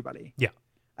aggroes everybody. Yeah.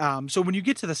 So when you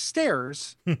get to the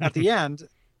stairs at the end,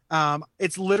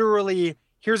 it's literally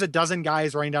here's a dozen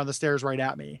guys running down the stairs right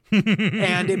at me,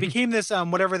 and it became this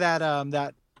whatever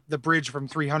that the bridge from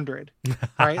 300,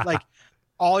 right? Like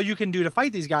all you can do to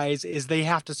fight these guys is they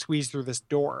have to squeeze through this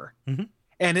door,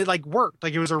 and it like worked.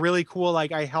 Like it was a really cool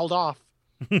like I held off,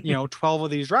 12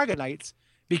 of these Dragon Knights.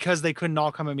 Because they couldn't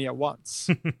all come at me at once.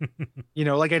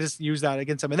 Like I just used that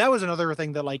against them. And that was another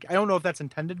thing that like, I don't know if that's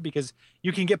intended because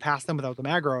you can get past them without them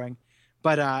aggroing.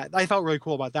 But I felt really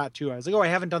cool about that too. I was like, I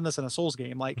haven't done this in a Souls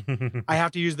game. Like I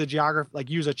have to use the geography, like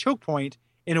use a choke point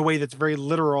in a way that's very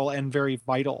literal and very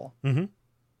vital.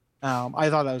 I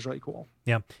thought that was really cool.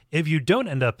 Yeah. If you don't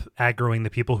end up aggroing the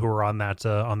people who are on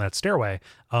that stairway,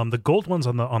 the gold ones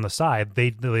on the side,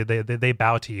 they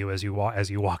bow to you as you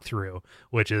walk through,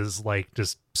 which is like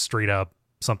just straight up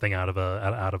something out of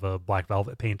a Black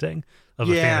Velvet painting of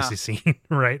a fantasy scene,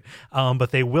 right?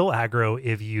 But they will aggro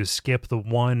if you skip the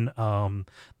one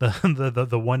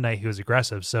the one knight who is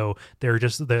aggressive. So they're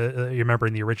just you remember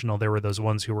in the original there were those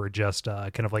ones who were just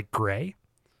kind of like gray.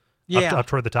 Up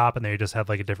toward the top, and they just have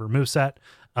like a different moveset.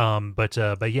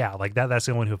 But yeah, like that's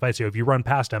the one who fights you. If you run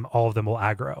past them, all of them will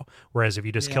aggro. Whereas if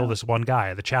you just kill this one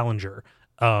guy, the challenger,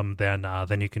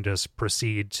 then you can just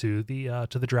proceed to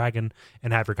the dragon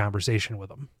and have your conversation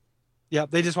with him. Yeah,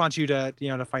 they just want you to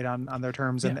to fight on their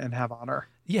terms and have honor.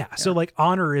 Yeah, so like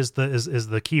honor is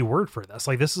the key word for this.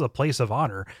 Like this is a place of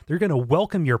honor. They're going to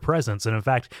welcome your presence, and in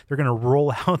fact, they're going to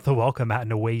roll out the welcome mat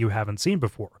in a way you haven't seen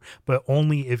before, but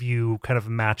only if you kind of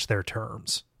match their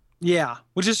terms. Yeah,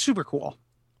 which is super cool.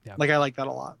 Yeah, like I like that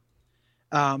a lot.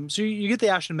 So you get the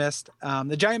Ashen Mist.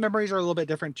 The giant memories are a little bit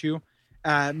different too,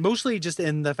 mostly just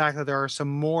in the fact that there are some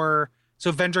more.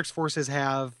 So Vendrick's forces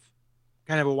have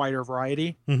kind of a wider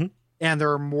variety. Mm-hmm. And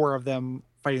there are more of them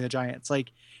fighting the giants.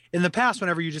 Like in the past,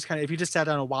 whenever you just if you just sat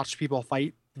down and watched people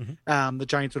fight, the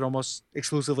giants would almost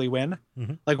exclusively win.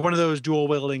 Mm-hmm. Like one of those dual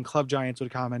wielding club giants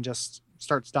would come and just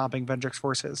start stomping Vendrick's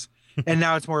forces. And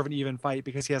now it's more of an even fight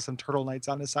because he has some turtle knights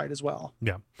on his side as well.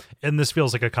 Yeah. And this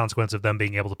feels like a consequence of them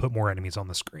being able to put more enemies on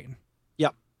the screen.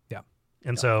 Yep. Yeah.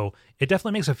 And so it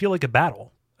definitely makes it feel like a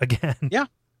battle again. Yeah.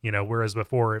 Whereas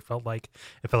before it felt like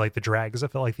the drags,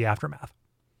 it felt like the aftermath.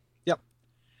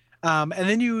 And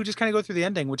then you just kind of go through the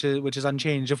ending, which is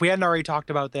unchanged. If we hadn't already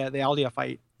talked about the Aldea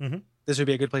fight, this would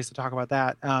be a good place to talk about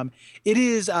that. It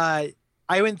is. I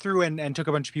went through and took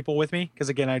a bunch of people with me because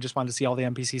again, I just wanted to see all the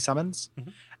NPC summons.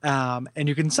 And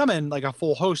you can summon like a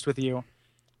full host with you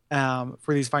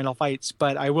for these final fights.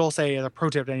 But I will say, as a pro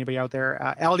tip to anybody out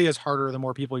there, Aldea is harder the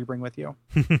more people you bring with you.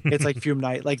 It's like Fume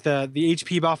Knight. Like the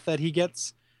HP buff that he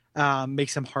gets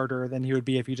makes him harder than he would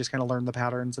be if you just kind of learned the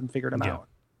patterns and figured him out.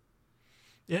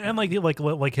 Yeah, and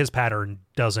like his pattern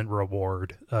doesn't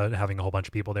reward having a whole bunch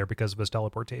of people there because of his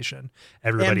teleportation.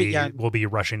 Everybody will be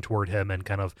rushing toward him and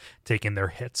kind of taking their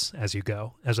hits as you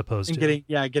go, as opposed to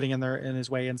getting in his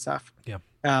way and stuff. Yeah.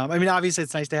 I mean, obviously,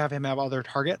 it's nice to have him have other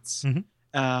targets,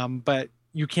 but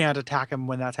you can't attack him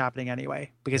when that's happening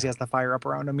anyway because he has the fire up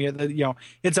around him.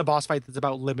 It's a boss fight that's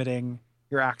about limiting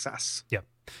your access. Yeah,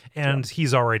 and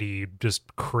he's already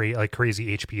just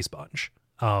crazy HP sponge.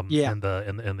 In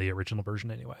the original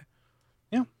version anyway.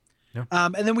 Yeah.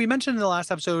 And then we mentioned in the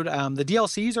last episode, the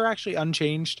DLCs are actually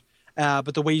unchanged,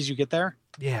 but the ways you get there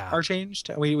are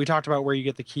changed. We talked about where you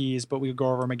get the keys, but we could go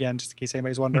over them again just in case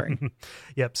anybody's wondering.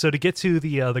 Yep. So to get to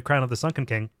the Crown of the Sunken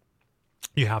King,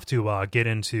 you have to get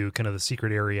into kind of the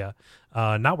secret area,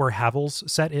 not where Havel's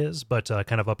set is, but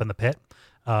kind of up in the pit,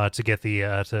 to get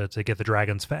the to get the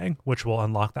Dragon's Fang, which will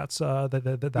unlock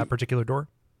that particular door.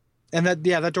 And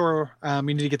that door, you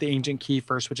need to get the ancient key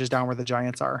first, which is down where the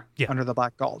giants are, under the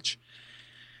Black Gulch.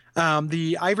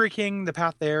 The Ivory King, the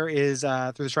path there is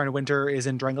through the Shrine of Winter is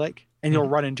in Drangleic, and you'll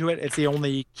run into it. It's the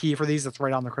only key for these that's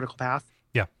right on the critical path.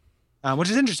 Yeah. Which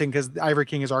is interesting because the Ivory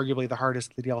King is arguably the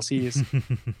hardest of the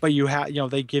DLCs,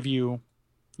 but they give you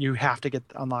have to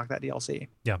unlock that DLC.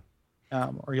 Yeah.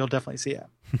 Or you'll definitely see it.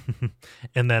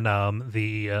 And then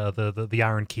the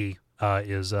Iron Key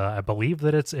is I believe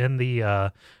that it's in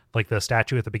the like the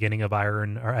statue at the beginning of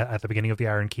at the beginning of the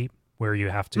Iron Keep where you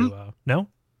have to No,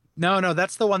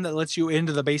 that's the one that lets you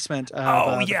into the basement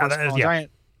of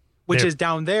Giant, which is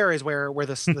down there is where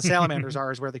the salamanders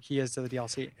are, is where the key is to the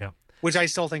DLC. Yeah. Which I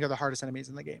still think are the hardest enemies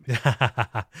in the game.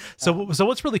 So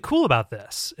what's really cool about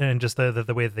this, and just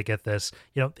the way that they get this,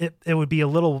 it would be a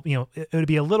little, it would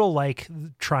be a little like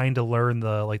trying to learn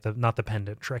not the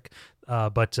pendant trick,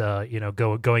 but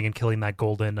going and killing that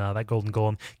golden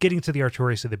golem. Getting to the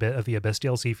Artorias of the Abyss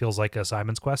DLC feels like a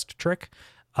Simon's Quest trick.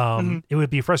 It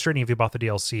would be frustrating if you bought the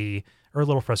DLC, or a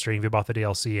little frustrating if you bought the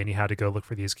DLC and you had to go look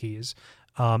for these keys.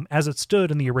 As it stood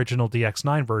in the original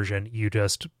DX9 version, you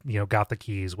just got the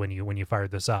keys when you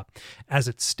fired this up. As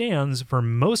it stands, for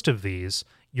most of these,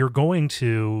 you're going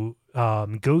to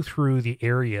go through the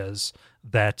areas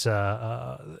that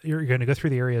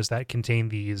contain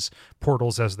these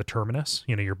portals as the terminus,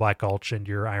 your Black Gulch and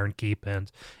your Iron Keep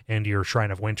and your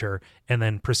Shrine of Winter, and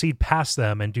then proceed past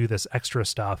them and do this extra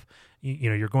stuff.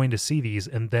 You're going to see these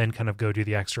and then kind of go do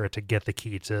the extra to get the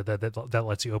key to that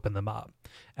lets you open them up,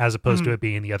 as opposed to it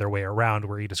being the other way around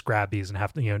where you just grab these and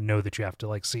have to know that you have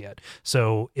to see it.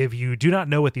 So if you do not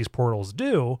know what these portals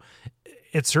do,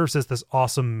 it serves as this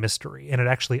awesome mystery, and it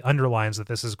actually underlines that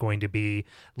this is going to be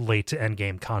late to end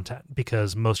game content,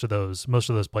 because most of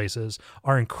those places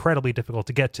are incredibly difficult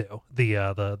to get to.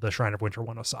 The Shrine of Winter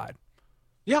one aside.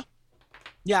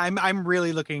 Yeah, I'm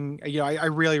really looking. I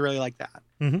really really like that.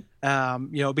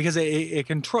 Because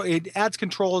it adds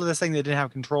control to this thing that didn't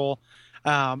have control,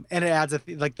 and it adds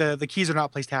the keys are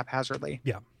not placed haphazardly.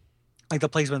 Yeah, like the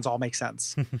placements all make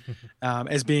sense,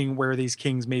 as being where these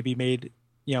kings may be made,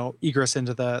 egress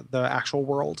into the actual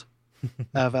world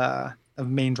of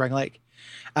main Drangleic.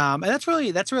 And that's really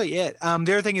it. The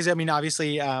other thing is,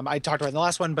 obviously, I talked about in the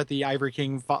last one, but the Ivory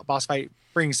King boss fight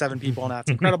brings 7 people, and that's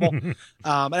incredible. And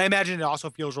I imagine it also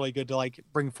feels really good to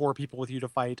bring 4 people with you to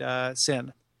fight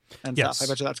Sin. and Yes. stuff.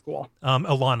 I bet you that's cool.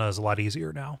 Alana is a lot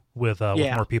easier now with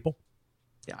more people.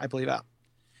 Yeah, I believe that.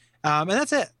 And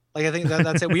that's it. Like, I think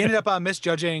that's it. We ended up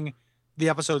misjudging the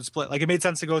episode split. Like, it made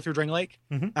sense to go through Drang Lake,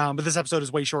 but this episode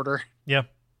is way shorter. Yeah.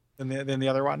 Than the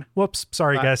other one. Whoops.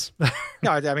 Sorry, guys.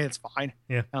 No, I mean, it's fine.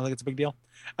 Yeah. I don't think it's a big deal.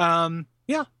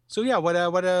 Yeah. So yeah, what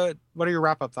are your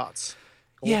wrap up thoughts?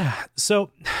 Cool. Yeah.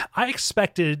 So I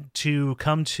expected to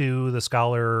come to the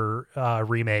Scholar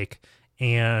remake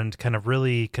and kind of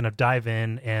really kind of dive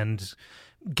in and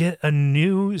get a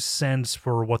new sense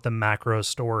for what the macro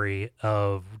story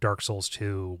of Dark Souls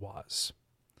 2 was.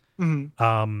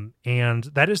 And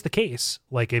that is the case.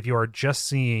 Like, if you are just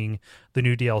seeing the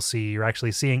new DLC, you're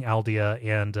actually seeing Aldia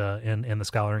and the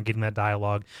Scholar and getting that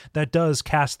dialogue that does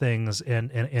cast things in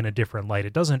a different light.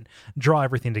 It doesn't draw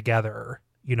everything together,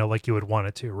 like you would want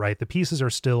it to, right? The pieces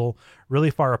are still really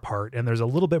far apart, and there's a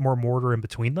little bit more mortar in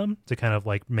between them to kind of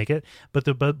like make it.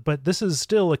 But this is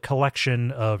still a collection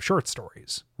of short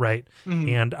stories, right?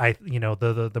 And I,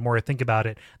 the more I think about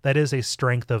it, that is a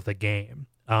strength of the game.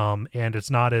 And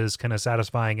it's not as kind of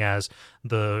satisfying as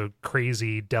the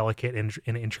crazy, delicate,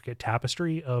 and intricate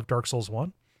tapestry of Dark Souls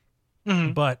 1.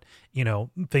 But,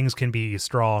 things can be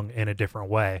strong in a different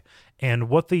way. And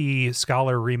what the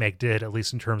Scholar remake did, at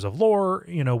least in terms of lore,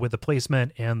 with the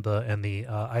placement and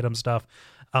the item stuff,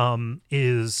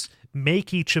 is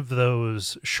make each of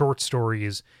those short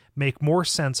stories make more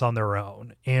sense on their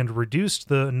own and reduced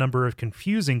the number of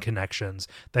confusing connections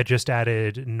that just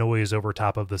added noise over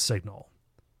top of the signal.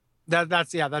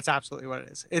 That's absolutely what it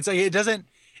is. It's like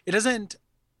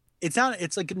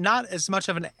it's like not as much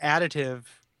of an additive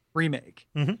remake.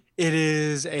 It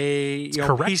is a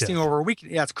pasting over a week.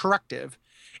 Yeah, it's corrective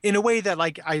in a way that,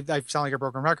 like, I sound like a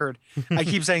broken record. I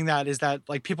keep saying that is that,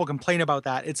 like, people complain about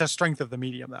that. It's a strength of the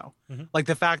medium, though. Like,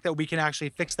 the fact that we can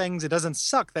actually fix things. It doesn't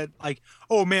suck that, like,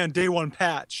 oh man, day one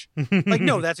patch. Like,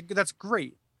 no, that's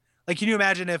great. Like, can you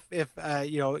imagine if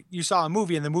you saw a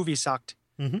movie and the movie sucked?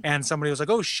 And somebody was like,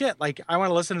 oh shit, like, I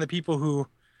want to listen to the people who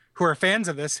are fans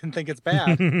of this and think it's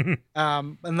bad,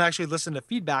 and actually listen to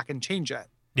feedback and change it.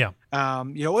 Yeah.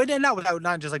 And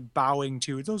not just like bowing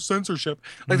to, it's no censorship.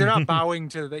 Like, they're not bowing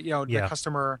to the, the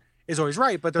customer is always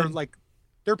right, but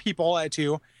they're people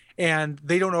too. And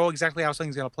they don't know exactly how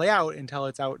something's going to play out until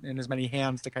it's out in as many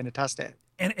hands to kind of test it.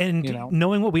 And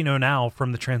knowing what we know now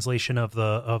from the translation of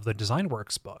the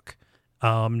DesignWorks book,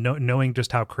 knowing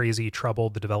just how crazy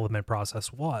troubled the development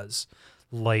process was,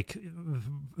 like,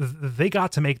 they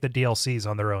got to make the DLCs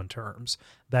on their own terms.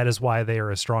 That is why they are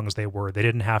as strong as they were. They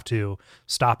didn't have to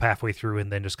stop halfway through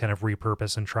and then just kind of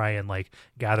repurpose and try and like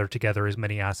gather together as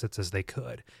many assets as they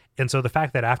could. And so the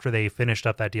fact that after they finished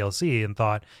up that DLC and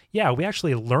thought, yeah, we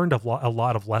actually learned a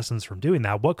lot of lessons from doing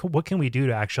that. What can we do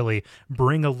to actually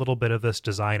bring a little bit of this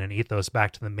design and ethos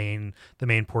back to the main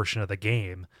portion of the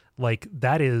game? Like,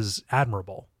 that is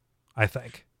admirable, I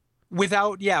think.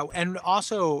 And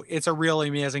also it's a really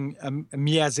amazing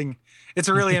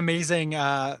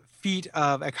feat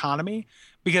of economy,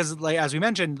 because, like, as we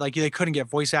mentioned, like, they couldn't get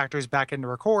voice actors back in to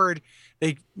record.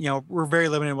 They were very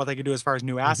limited in what they could do as far as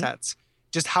new assets.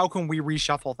 Just how can we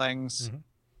reshuffle things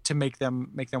to make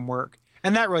them work?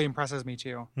 And that really impresses me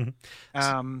too.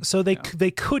 So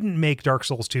they couldn't make Dark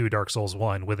Souls 2 Dark Souls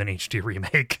 1 with an HD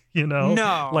remake,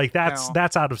 No. Like,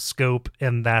 that's out of scope,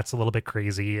 and that's a little bit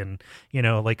crazy. And,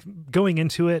 like, going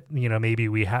into it,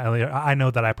 maybe I know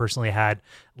that I personally had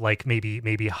like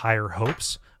maybe higher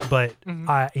hopes, but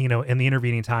I, in the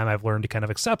intervening time, I've learned to kind of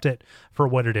accept it for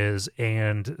what it is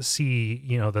and see,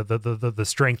 the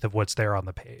strength of what's there on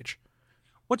the page.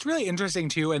 What's really interesting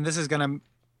too, and this is going to,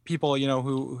 people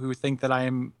who think that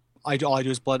all I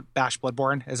do is bash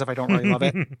Bloodborne, as if I don't really love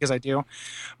it, because I do.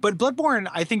 But Bloodborne,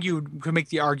 I think you could make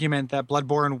the argument that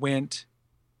Bloodborne went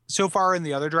so far in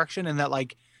the other direction, and that,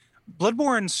 like,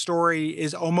 Bloodborne's story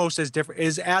is almost as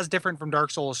different from Dark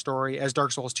Souls' story as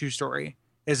Dark Souls 2 story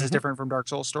is as different from Dark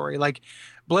Souls story. Like,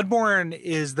 Bloodborne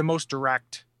is the most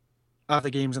direct of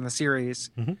the games in the series.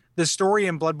 The story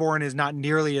in Bloodborne is not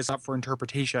nearly as up for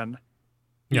interpretation,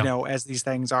 as these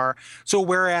things are. So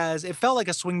whereas it felt like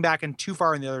a swing back and too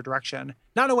far in the other direction,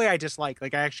 not in a way I dislike,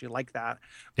 like, I actually like that,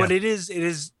 but it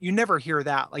is, you never hear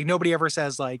that. Like, nobody ever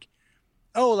says, like,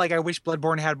 oh, like, I wish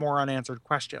Bloodborne had more unanswered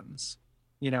questions,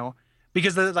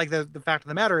 because the fact of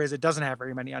the matter is it doesn't have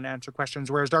very many unanswered questions,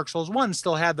 whereas Dark Souls 1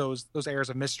 still had those airs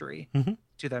of mystery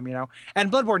to them, and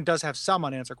Bloodborne does have some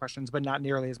unanswered questions, but not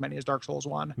nearly as many as Dark Souls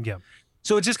 1. Yeah.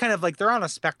 So it's just kind of like they're on a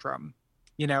spectrum,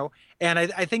 and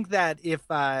I think that if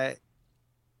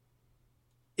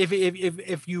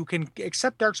you can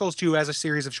accept Dark Souls 2 as a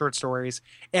series of short stories,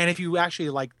 and if you actually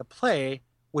like the play,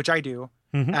 which I do,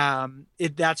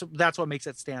 That's what makes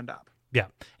it stand up. Yeah.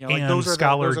 You know, like and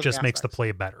Scholar just makes the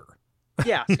play better.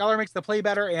 Yeah, Scholar makes the play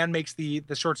better and makes the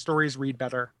short stories read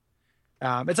better.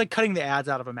 It's like cutting the ads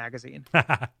out of a magazine.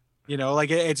 You know,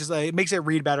 like it just it makes it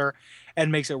read better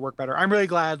and makes it work better. I'm really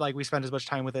glad like we spent as much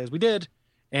time with it as we did,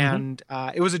 and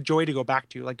it was a joy to go back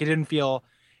to. Like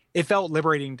it felt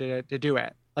liberating to do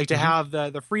it. Like to have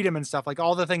the freedom and stuff. Like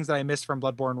all the things that I missed from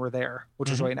Bloodborne were there, which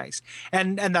was really nice.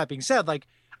 And that being said, like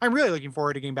I'm really looking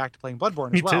forward to getting back to playing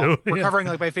Bloodborne as well. Too. We're covering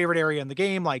like my favorite area in the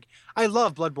game. Like I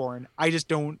love Bloodborne. I just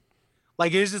don't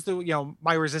like it is just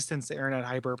my resistance to internet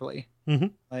hyperbole.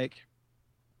 Like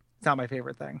it's not my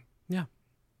favorite thing. Yeah.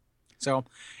 So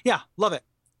yeah, love it.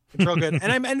 It's real good.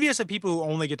 And I'm envious of people who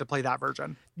only get to play that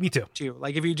version. Me too.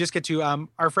 Like if you just get to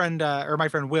our friend or my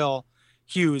friend Will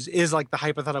Hughes is like the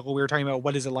hypothetical we were talking about.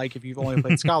 What is it like if you've only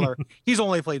played Scholar? He's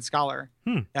only played Scholar.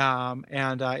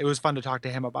 And it was fun to talk to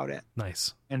him about it.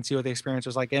 Nice. And see what the experience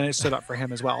was like. And it stood up for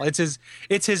him as well. It's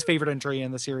his favorite entry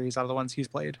in the series out of the ones he's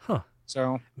played. Huh.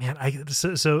 So man,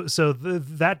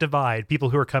 that divide, people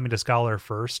who are coming to Scholar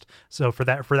first. So for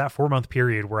that 4-month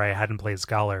period where I hadn't played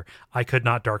Scholar, I could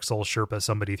not Dark Souls Sherpa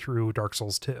somebody through Dark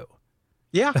Souls 2.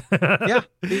 Yeah. Yeah.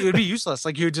 It would be useless.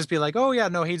 Like you would just be like, oh yeah,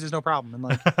 no, Hades is no problem. And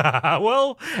like,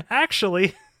 well,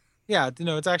 actually, yeah,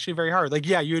 it's actually very hard. Like,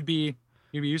 yeah, you'd be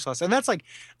useless. And that's like,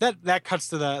 that cuts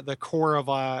to the core of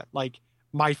like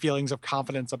my feelings of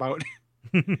confidence about,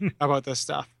 about this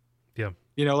stuff. Yeah.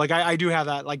 You know, like I do have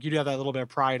that, like you do have that little bit of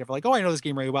pride of like, oh, I know this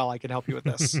game really well. I can help you with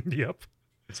this. Yep.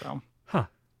 So, yeah.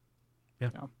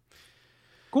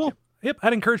 Cool. Yep,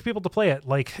 I'd encourage people to play it.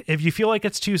 Like, if you feel like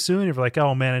it's too soon, if you're like,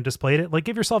 oh man, I just played it, like,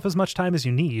 give yourself as much time as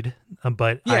you need.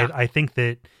 But yeah. I think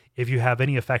that if you have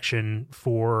any affection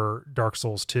for Dark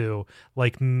Souls 2,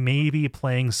 like, maybe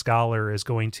playing Scholar is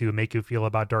going to make you feel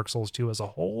about Dark Souls 2 as a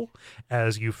whole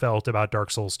as you felt about Dark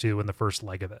Souls 2 in the first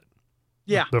leg of it.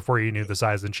 Yeah. Before you knew the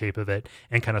size and shape of it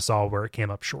and kind of saw where it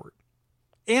came up short.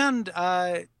 And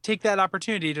take that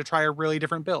opportunity to try a really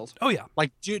different build. Oh yeah,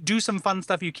 like do some fun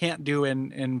stuff you can't do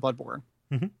in Bloodborne.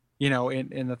 You know,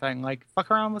 in the thing, like fuck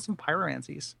around with some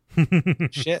pyromancies.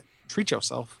 Shit, treat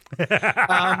yourself.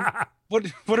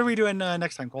 What are we doing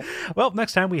next time, Cole? Well,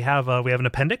 next time we have an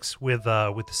appendix with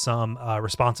some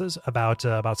responses about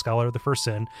Scholar of the First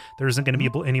Sin. There isn't going to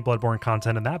be any Bloodborne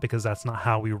content in that because that's not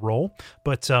how we roll.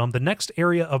 But the next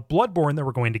area of Bloodborne that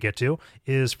we're going to get to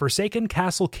is Forsaken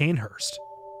Castle Cainhurst.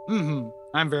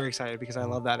 I'm very excited because I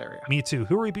love that area. Me too.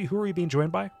 Who are we being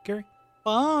joined by, Gary?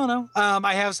 Well, I don't know.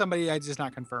 I have somebody I just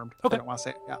not confirmed. Okay. I don't want to say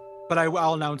it. Yeah, but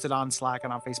I'll announce it on Slack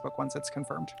and on Facebook once it's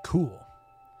confirmed. Cool.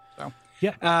 So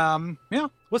yeah. Yeah.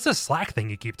 What's this Slack thing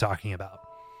you keep talking about?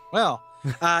 Well,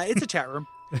 it's a chat room.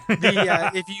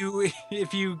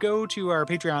 If you go to our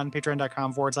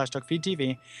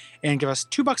patreon.com/DuckFeedTV and give us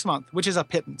 $2 a month, which is a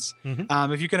pittance.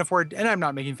 If you can afford, and I'm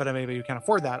not making fun of anybody who can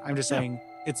afford that. I'm just saying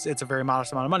it's a very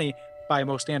modest amount of money by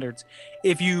most standards.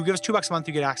 If you give us $2 a month,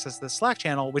 you get access to the Slack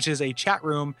channel, which is a chat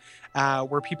room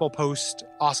where people post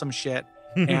awesome shit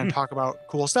and talk about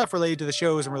cool stuff related to the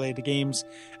shows and related to games.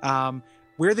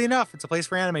 Weirdly enough, it's a place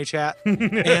for anime chat,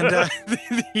 and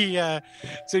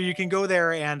so you can go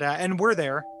there and we're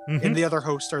there, and the other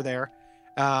hosts are there.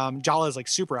 Jala is like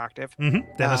super active.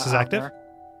 Dennis is active. There.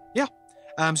 Yeah.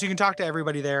 So you can talk to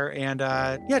everybody there and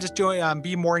just join,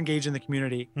 be more engaged in the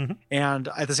community, and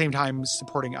at the same time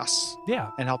supporting us. Yeah,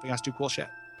 and helping us do cool shit.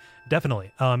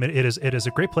 Definitely. It is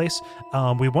a great place.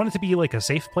 We want it to be like a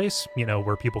safe place,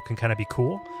 where people can kind of be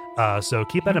cool. So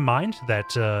keep that in mind that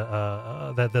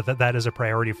that is a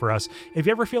priority for us. If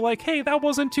you ever feel like, hey, that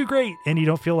wasn't too great, and you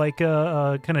don't feel like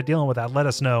kind of dealing with that, let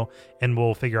us know and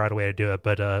we'll figure out a way to do it.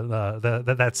 But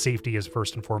that safety is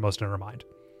first and foremost in our mind.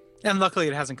 And luckily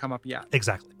it hasn't come up yet.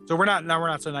 Exactly. So we're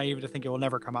not so naive to think it will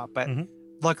never come up, but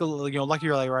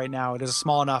luckily right now it is a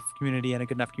small enough community and a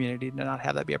good enough community to not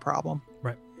have that be a problem.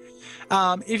 Right.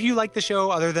 If you like the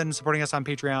show, other than supporting us on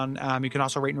Patreon, you can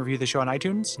also rate and review the show on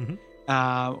iTunes.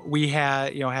 We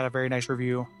had a very nice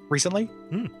review recently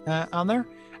on there.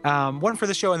 One for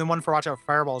the show and then one for Watch Out for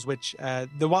Fireballs, which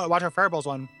the Watch Out for Fireballs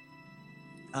one,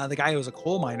 the guy who was a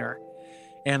coal miner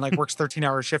and like works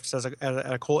 13-hour shifts in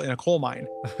a coal mine.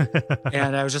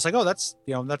 And I was just like, oh, that's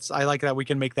I like that we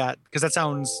can make that, because that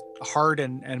sounds hard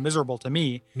and miserable to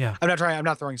me. Yeah. I'm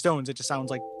not throwing stones. It just sounds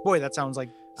like, boy, that sounds like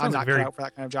I'm not cut out for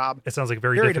that kind of job. It sounds like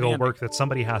very difficult demanding work that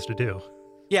somebody has to do.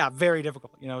 Yeah, very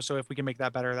difficult. So if we can make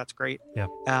that better, that's great. Yeah.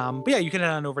 But yeah, you can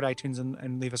head on over to iTunes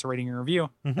and leave us a rating and review.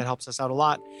 That helps us out a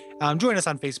lot. Join us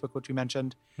on Facebook, which we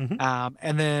mentioned.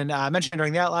 And then I mentioned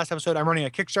during that last episode, I'm running a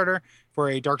Kickstarter for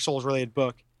a Dark Souls related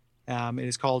book. It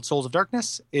is called Souls of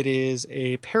Darkness. It is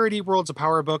a parody Worlds of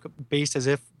Power book based as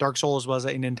if Dark Souls was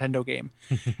a Nintendo game.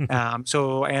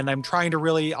 And I'm trying to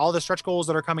really, all the stretch goals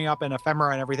that are coming up and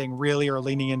ephemera and everything really are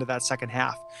leaning into that second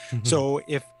half. So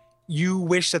if you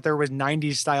wish that there was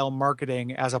 90s style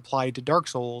marketing as applied to Dark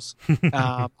Souls,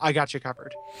 I got you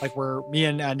covered. Like me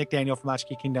and Nick Daniel from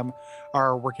Latchkey Kingdom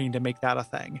are working to make that a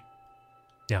thing.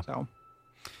 Yeah. So.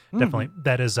 Definitely.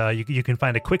 That is, you can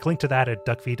find a quick link to that at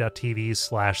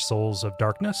duckfeed.tv/Souls of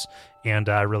Darkness. And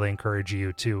I really encourage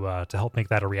you to help make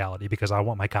that a reality because I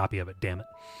want my copy of it. Damn it.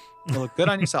 It'll look good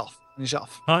on yourself. On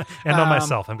yourself. And on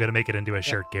myself. I'm going to make it into a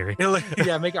shirt, Gary.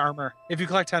 Make armor. If you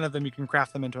collect 10 of them, you can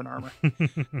craft them into an armor.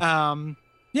 And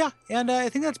I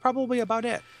think that's probably about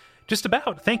it. Just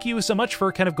about. Thank you so much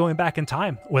for kind of going back in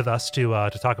time with us to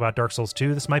talk about Dark Souls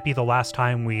 2. This might be the last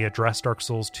time we address Dark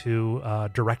Souls 2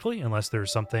 directly, unless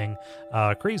there's something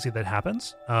crazy that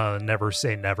happens. Never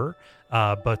say never.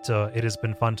 But it has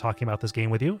been fun talking about this game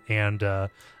with you, and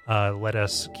let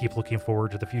us keep looking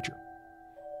forward to the future.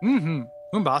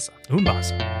 Umbasa.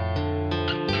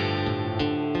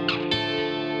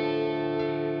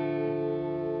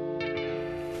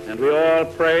 And we all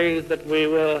pray that we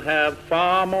will have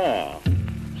far more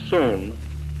soon